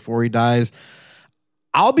jail before he dies,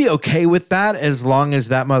 I'll be okay with that as long as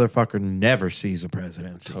that motherfucker never sees the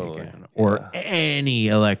presidency again or any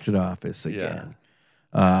elected office again.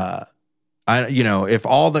 If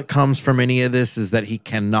all that comes from any of this is that he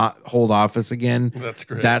cannot hold office again, that's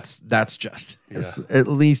great. That's justice, at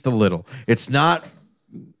least a little. It's not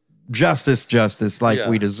justice like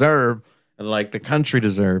we deserve and like the country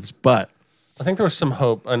deserves, but I think there was some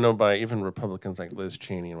hope, I know, by even Republicans like Liz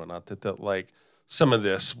Cheney and whatnot, that like some of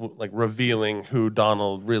this, like revealing who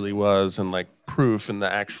Donald really was and like proof and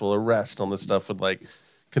the actual arrest on this stuff would like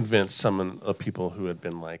convince some of the people who had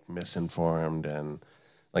been like misinformed and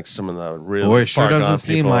like some of the really sure doesn't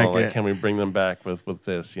seem people, like it. Can we bring them back with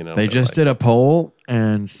this? They just did a poll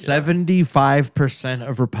and 75%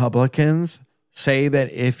 of Republicans say that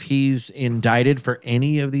if he's indicted for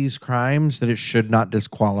any of these crimes, that it should not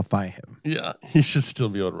disqualify him. Yeah, he should still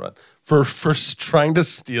be able to run for trying to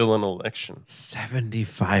steal an election.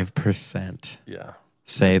 75%. Yeah,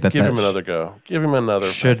 say that. Give him another go. Give him another.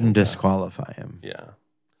 Shouldn't disqualify him. Yeah.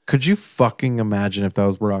 Could you fucking imagine if that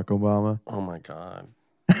was Barack Obama? Oh my god.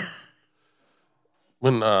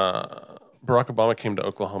 When Barack Obama came to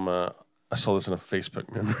Oklahoma, I saw this in a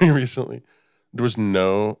Facebook memory recently. There was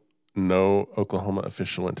no Oklahoma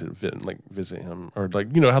official went to visit him, or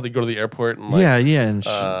how they go to the airport and and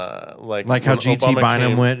like how GT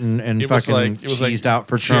Bynum went and fucking cheesed out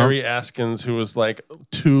for Jerry Trump. Askins, who was like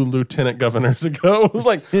 2 lieutenant governors ago, was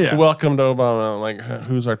like, welcome to Obama. Like,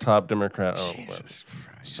 who's our top Democrat? Jesus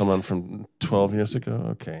Christ. Someone from 12 years ago.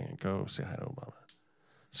 Okay, go say hi to Obama.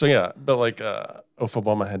 So but if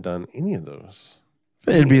Obama had done any of those,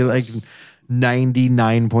 it'd be like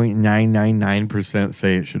 99.999%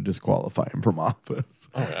 say it should disqualify him from office.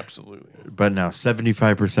 Oh, absolutely. But now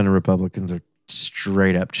 75% of Republicans are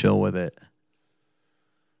straight up chill with it.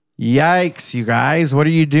 Yikes, you guys. What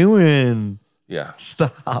are you doing? Yeah.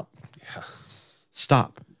 Stop. Yeah.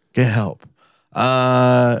 Stop. Get help.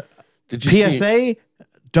 Did you see? PSA,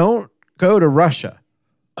 don't go to Russia.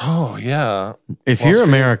 Oh, yeah. If Wall you're Street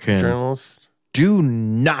American, journalist. do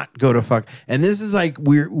not go to fuck. And this is like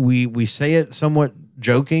we say it somewhat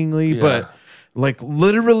jokingly, but like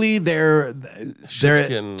literally they're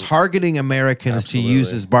targeting Americans to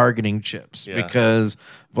use as bargaining chips because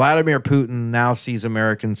Vladimir Putin now sees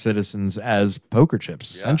American citizens as poker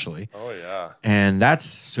chips, essentially. Oh, yeah. And that's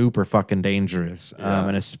super fucking dangerous.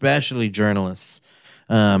 And especially journalists.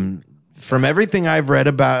 From everything I've read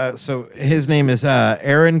about, so his name is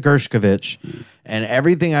Aaron Gershkovich, and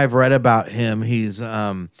everything I've read about him, he's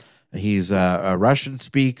a Russian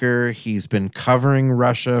speaker. He's been covering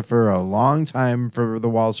Russia for a long time for the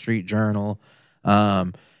Wall Street Journal,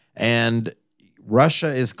 and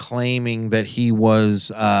Russia is claiming that he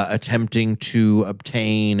was attempting to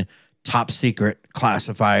obtain top secret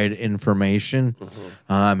classified information.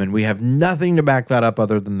 And we have nothing to back that up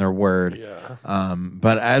other than their word.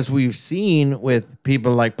 But as we've seen with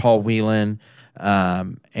people like Paul Whelan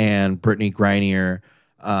and Brittany Griner,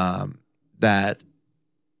 that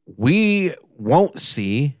we won't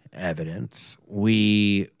see evidence.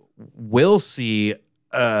 We will see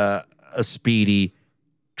a speedy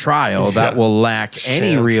trial that will lack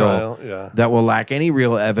any real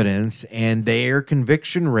evidence, and their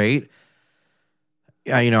conviction rate,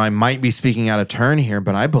 I might be speaking out of turn here,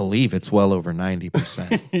 but I believe it's well over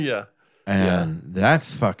 90%. And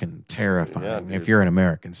that's fucking terrifying if you're an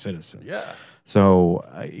American citizen. So,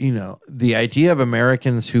 the idea of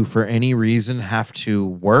Americans who for any reason have to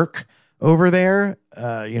work over there,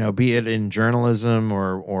 be it in journalism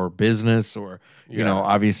or business or,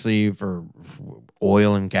 obviously for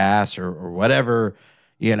oil and gas or whatever,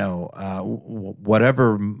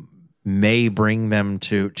 whatever may bring them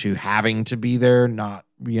to having to be there, not,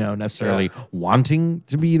 necessarily wanting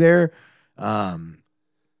to be there. Man,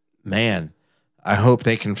 I hope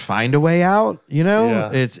they can find a way out.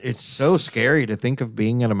 It's so scary to think of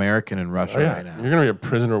being an American in Russia right now. You're going to be a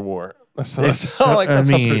prisoner of war. That's you're going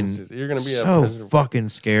to be so fucking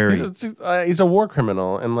scary. He's a war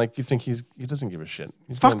criminal, and you think he doesn't give a shit.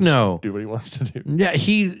 Fuck no. Do what he wants to do. Yeah,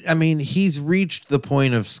 he's reached the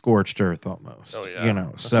point of scorched earth almost. Oh yeah,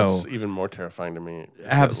 that's even more terrifying to me.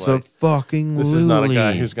 Absolutely. This is not a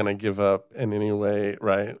guy who's going to give up in any way,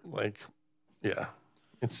 right?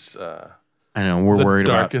 It's. I know we're worried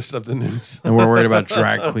about darkest of the news, and we're worried about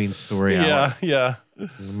drag queen story. Yeah. You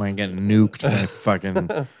might get nuked by fucking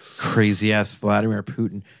crazy ass Vladimir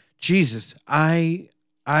Putin. Jesus, I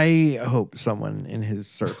hope someone in his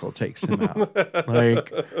circle takes him out.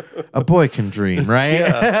 A boy can dream, right?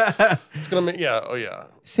 It's gonna make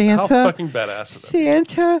Santa, how fucking badass was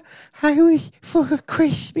Santa, for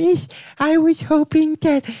Christmas, I was hoping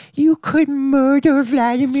that you could murder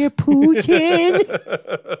Vladimir Putin.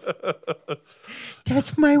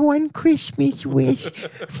 That's my one Christmas wish.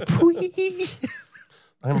 Please.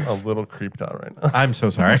 I'm a little creeped out right now. I'm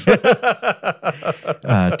so sorry.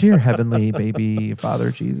 Dear Heavenly Baby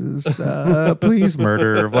Father Jesus, please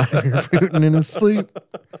murder Vladimir Putin in his sleep.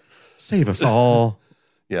 Save us all.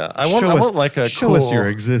 Yeah, I want show us your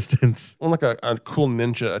existence. I want a cool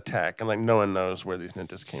ninja attack, and no one knows where these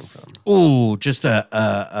ninjas came from. Ooh, just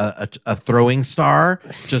a throwing star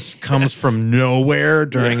just comes from nowhere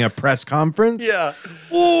during a press conference. Yeah.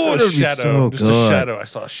 Oh, that'd be so just good. A shadow. I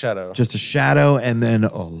saw a shadow. Just a shadow, and then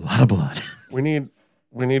a lot of blood. We need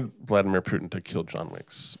Vladimir Putin to kill John Wick.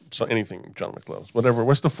 So anything John Wick loves, whatever.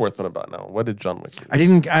 What's the fourth one about now? What did John Wick do?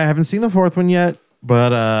 I haven't seen the fourth one yet,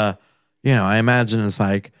 but I imagine it's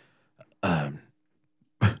like, Mr.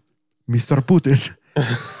 Putin,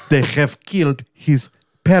 they have killed his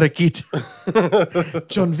parakeet.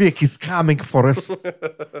 John Wick is coming for us.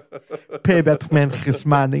 Pay that man his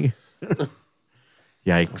money.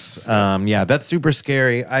 Yikes. That's super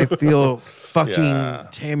scary. I feel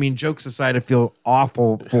fucking, jokes aside, I feel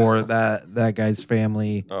awful for that guy's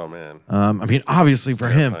family. Oh, man. Obviously for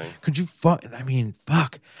him. Could you fuck,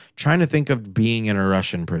 trying to think of being in a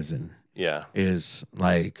Russian prison. Yeah. Is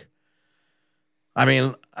like, I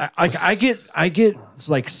get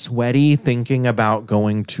like sweaty thinking about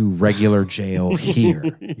going to regular jail here.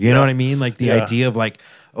 You know what I mean? Like the idea of like,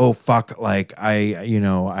 oh fuck, like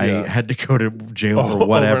I had to go to jail for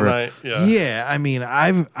whatever.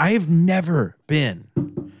 I've never been.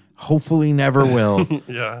 Hopefully never will.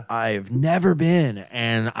 I've never been.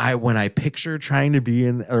 And when I picture trying to be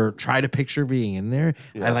in or try to picture being in there,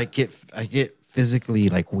 I get physically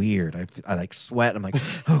like weird. I like sweat. I'm like,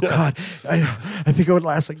 oh God, I think I would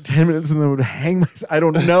last like 10 minutes and then would hang myself. I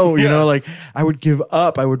don't know, like I would give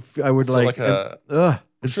up. I would so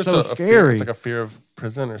it's so scary. It's like a fear of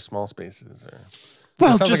prison or small spaces or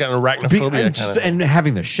Well, it sounds like an arachnophobia kind of thing. And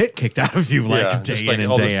having the shit kicked out of you like day in and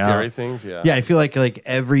all day the out. Scary things, yeah. Yeah, I feel like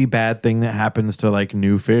every bad thing that happens to like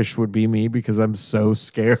new fish would be me because I'm so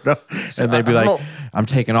scared. And they'd be like, "I'm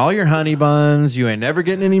taking all your honey buns. You ain't never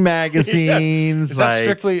getting any magazines." Yeah.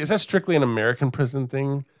 Is that strictly an American prison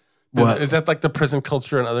thing? What? Is that like the prison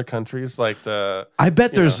culture in other countries? Like I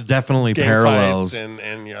bet there's definitely parallels and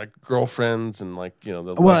girlfriends and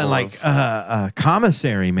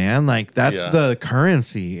commissary, man. Like that's the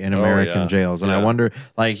currency in American jails, and I wonder,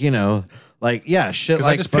 shit like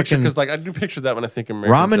fucking. Because I do picture that when I think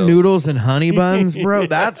American ramen jails. noodles and honey buns, bro.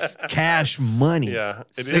 That's cash money. Yeah,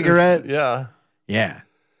 cigarettes. Yeah.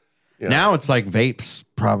 Now it's like vapes,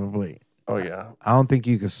 probably. Oh yeah, I don't think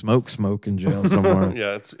you can smoke in jail somewhere.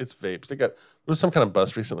 Yeah, it's vapes. There was some kind of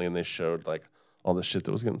bust recently, and they showed like all the shit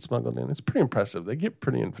that was getting smuggled in. It's pretty impressive. They get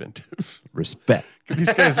pretty inventive. Respect. Give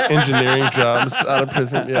these guys engineering jobs out of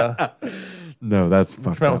prison. Yeah. No, that's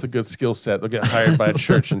fucked Come out up. with a good skill set. They'll get hired by a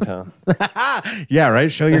church in town. Yeah, right.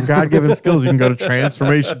 Show your God-given skills. You can go to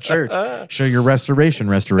Transformation Church. Show your restoration.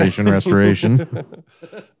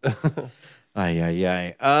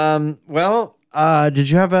 Well. Did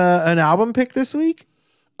you have an album pick this week?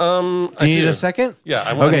 I need a second? Yeah,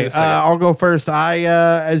 I want to. Okay, I'll go first.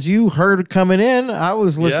 As you heard coming in, I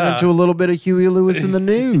was listening to a little bit of Huey Lewis in the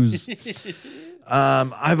News.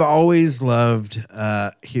 I've always loved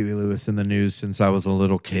Huey Lewis in the News since I was a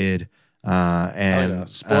little kid.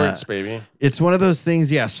 Sports, baby. It's one of those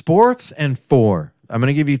things. Yeah, sports and 4. I'm going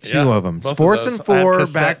to give you 2 of them. Sports and 4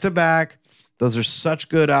 back to back. Those are such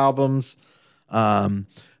good albums.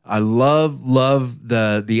 I love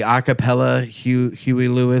the acapella Huey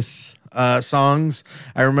Lewis songs.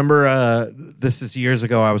 I remember this is years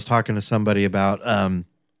ago. I was talking to somebody about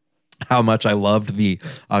how much I loved the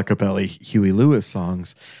acapella Huey Lewis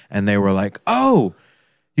songs, and they were like, "Oh,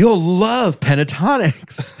 you'll love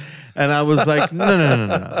Pentatonics." And I was like,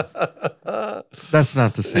 no. That's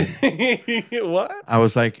not the same. What? I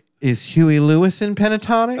was like, is Huey Lewis in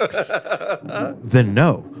Pentatonics? Then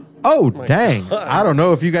no. Oh, dang. God. I don't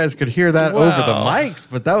know if you guys could hear that over the mics,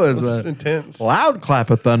 but that was intense. Loud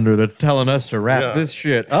clap of thunder that's telling us to wrap this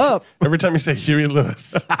shit up. Every time you say Huey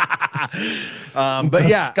Lewis. But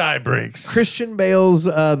yeah. Sky breaks. Christian Bale's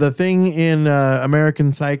The Thing in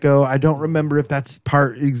American Psycho. I don't remember if that's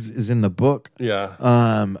part is in the book.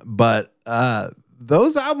 Yeah. But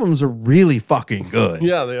those albums are really fucking good.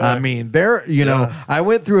 Yeah, they are. I mean, they're, I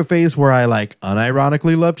went through a phase where I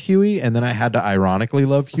unironically loved Huey, and then I had to ironically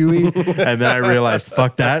love Huey, and then I realized,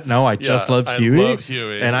 fuck that. No, I just love Huey. I love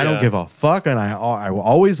Huey. And I don't give a fuck, and I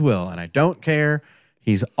always will, and I don't care.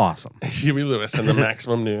 He's awesome. Huey Lewis and the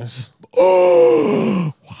Maximum News.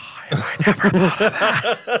 Oh, why have I never thought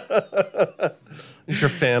of that? It's your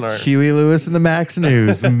fan art. Huey Lewis and the Max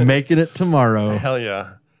News, making it tomorrow. Hell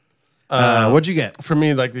yeah. What'd you get? For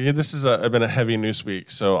me, this is been a heavy news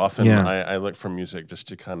week, so often I look for music just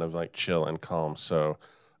to kind of chill and calm. So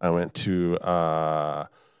I went to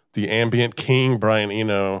the ambient king Brian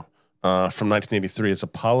Eno from 1983. It's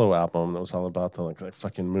Apollo album that was all about the like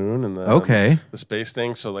fucking moon and the space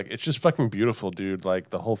thing. So it's just fucking beautiful, dude.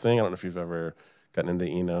 The whole thing. I don't know if you've ever gotten into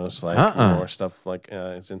Eno's more stuff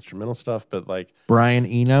his instrumental stuff, but Brian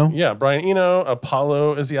Eno. Yeah, Brian Eno.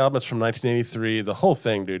 Apollo is the album. It's from 1983. The whole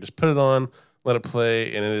thing, dude. Just put it on, let it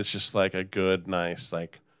play, and it is just a good, nice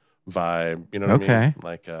vibe. You know what I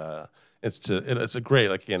mean? It's a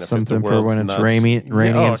great again. Something if the for when it's rainy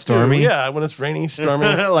and stormy. Dude, yeah, when it's rainy, stormy.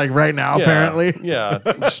 Right now, apparently. Yeah,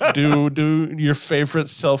 just do your favorite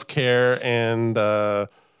self-care and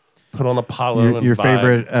put on Apollo and your vibe.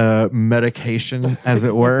 favorite medication, as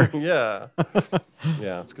it were. Yeah,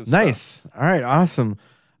 it's good. Nice. Stuff. All right, awesome.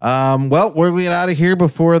 Well, we're getting out of here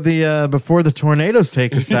before the tornadoes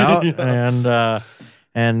take us out,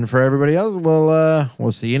 and for everybody else,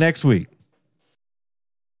 we'll see you next week.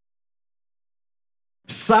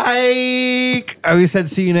 Psych! We said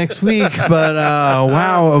see you next week, but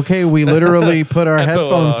wow, okay, we literally put our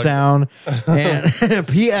headphones down. And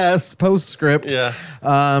P.S. postscript. Yeah.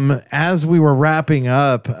 As we were wrapping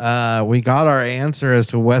up, we got our answer as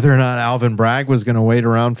to whether or not Alvin Bragg was going to wait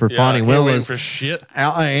around for Fonnie Willis. For shit.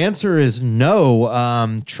 Answer is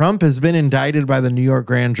no. Trump has been indicted by the New York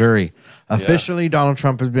grand jury. Officially, Donald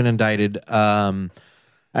Trump has been indicted.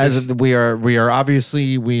 As we are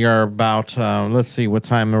about, let's see, what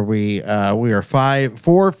time are we? We are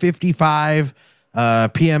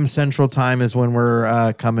 4:55 p.m. Central Time is when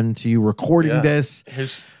we're coming to you recording this.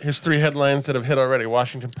 Here's 3 headlines that have hit already.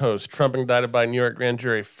 Washington Post, Trump indicted by New York grand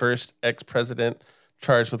jury, first ex-president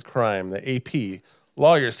charged with crime. The AP,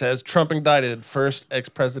 lawyer says Trump indicted, first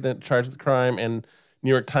ex-president charged with crime, and New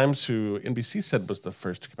York Times, who NBC said was the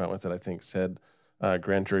first to come out with it, I think, said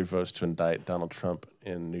grand jury votes to indict Donald Trump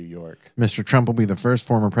in New York. Mr. Trump will be the first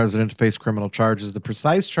former president to face criminal charges. The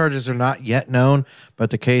precise charges are not yet known,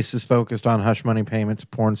 but the case is focused on hush money payments to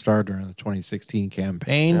porn star during the 2016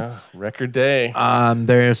 campaign. Yeah, record day.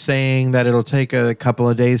 They're saying that it'll take a couple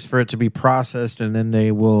of days for it to be processed, and then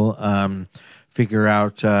they will figure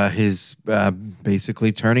out his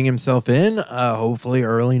basically turning himself in, hopefully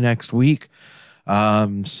early next week.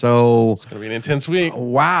 So it's gonna be an intense week.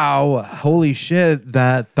 Wow, holy shit!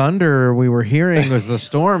 That thunder we were hearing was the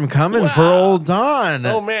storm coming for old Don.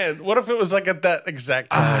 Oh man, what if it was like at that exact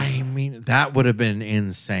time? I mean, that would have been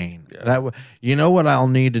insane. Yeah. You know what I'll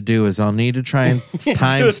need to do is I'll need to try and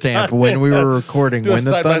timestamp when we were recording when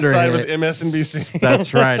the thunder hit with MSNBC.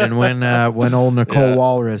 That's right, and when old Nicole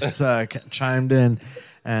Walrus chimed in.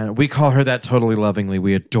 And we call her that totally lovingly.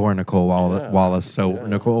 We adore Nicole Wallace. So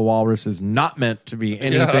Nicole Walrus is not meant to be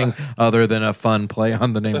anything other than a fun play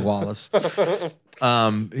on the name Wallace.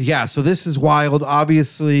 So this is wild.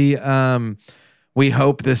 Obviously, we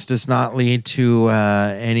hope this does not lead to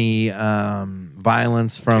any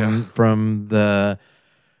violence from the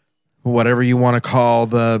whatever you want to call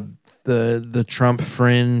the Trump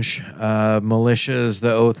fringe militias,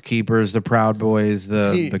 the Oath Keepers, the Proud Boys,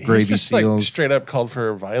 the Gravy Seals. Like straight up called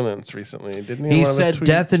for violence recently, didn't he? He said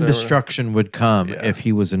death and destruction would come if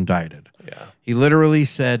he was indicted. Yeah. He literally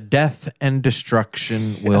said death and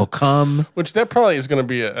destruction will come. Which that probably is going to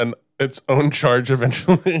be its own charge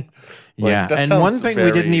eventually. And one thing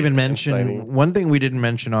we didn't even mention, one thing we didn't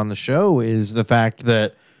mention on the show is the fact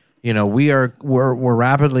that we're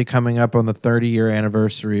rapidly coming up on the 30-year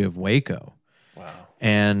anniversary of Waco. Wow.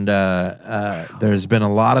 And there's been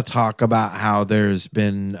a lot of talk about how there's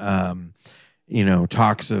been,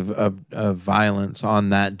 talks of violence on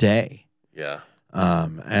that day. Yeah.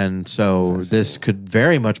 And so this could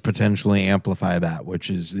very much potentially amplify that,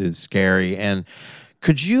 which is scary. And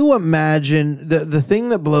could you imagine the thing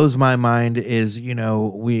that blows my mind is,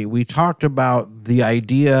 we talked about the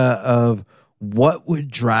idea of what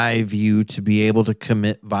would drive you to be able to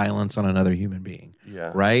commit violence on another human being?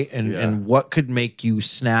 Yeah. Right? And what could make you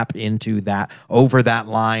snap into that, over that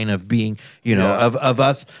line of being, of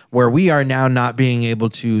us, where we are now not being able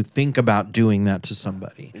to think about doing that to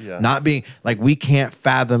somebody. Yeah. Not being, like, we can't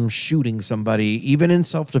fathom shooting somebody. Even in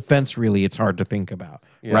self-defense, really, it's hard to think about.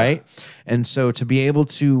 Yeah. Right? And so to be able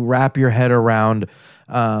to wrap your head around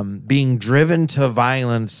being driven to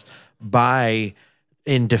violence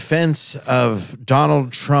in defense of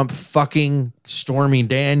Donald Trump fucking Stormy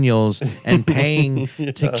Daniels and paying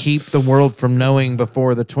to keep the world from knowing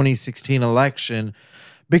before the 2016 election,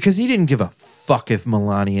 because he didn't give a fuck if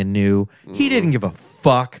Melania knew. He didn't give a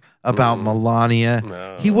fuck about Melania.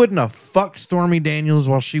 No. He wouldn't have fucked Stormy Daniels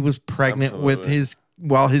while she was pregnant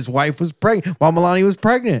while his wife was pregnant, while Melania was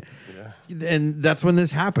pregnant. Yeah. And that's when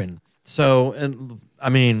this happened. So,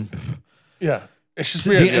 yeah. It's just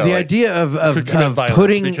weird. The idea of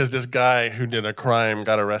putting, because this guy who did a crime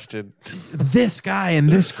got arrested. This guy in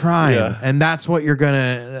this crime, and that's what you're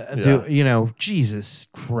gonna do. Jesus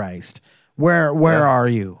Christ, where are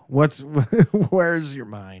you? Where's your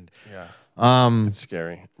mind? Yeah, it's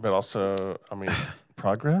scary, but also,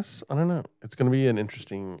 progress. I don't know. It's gonna be an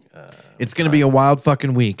interesting. It's gonna be a wild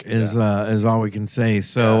fucking week. Is all we can say.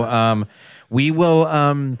 So we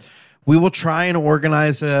will try and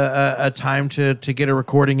organize a time to get a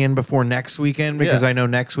recording in before next weekend, because I know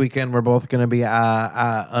next weekend we're both going to be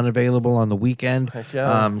unavailable on the weekend. Heck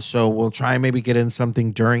yeah. So we'll try and maybe get in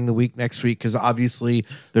something during the week next week, because obviously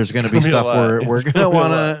there's going to be stuff we're going to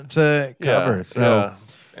want to cover. Yeah, so. Yeah.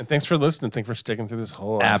 And thanks for listening. Thanks for sticking through this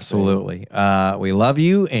whole Absolutely. We love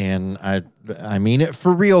you, and I mean it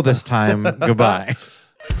for real this time. Goodbye.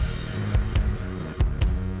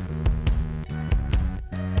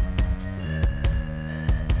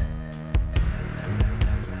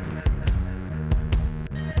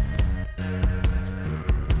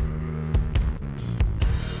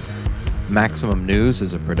 Maximum News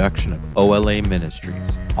is a production of OLA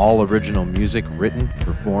Ministries. All original music written,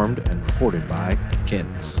 performed, and recorded by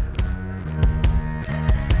Kins.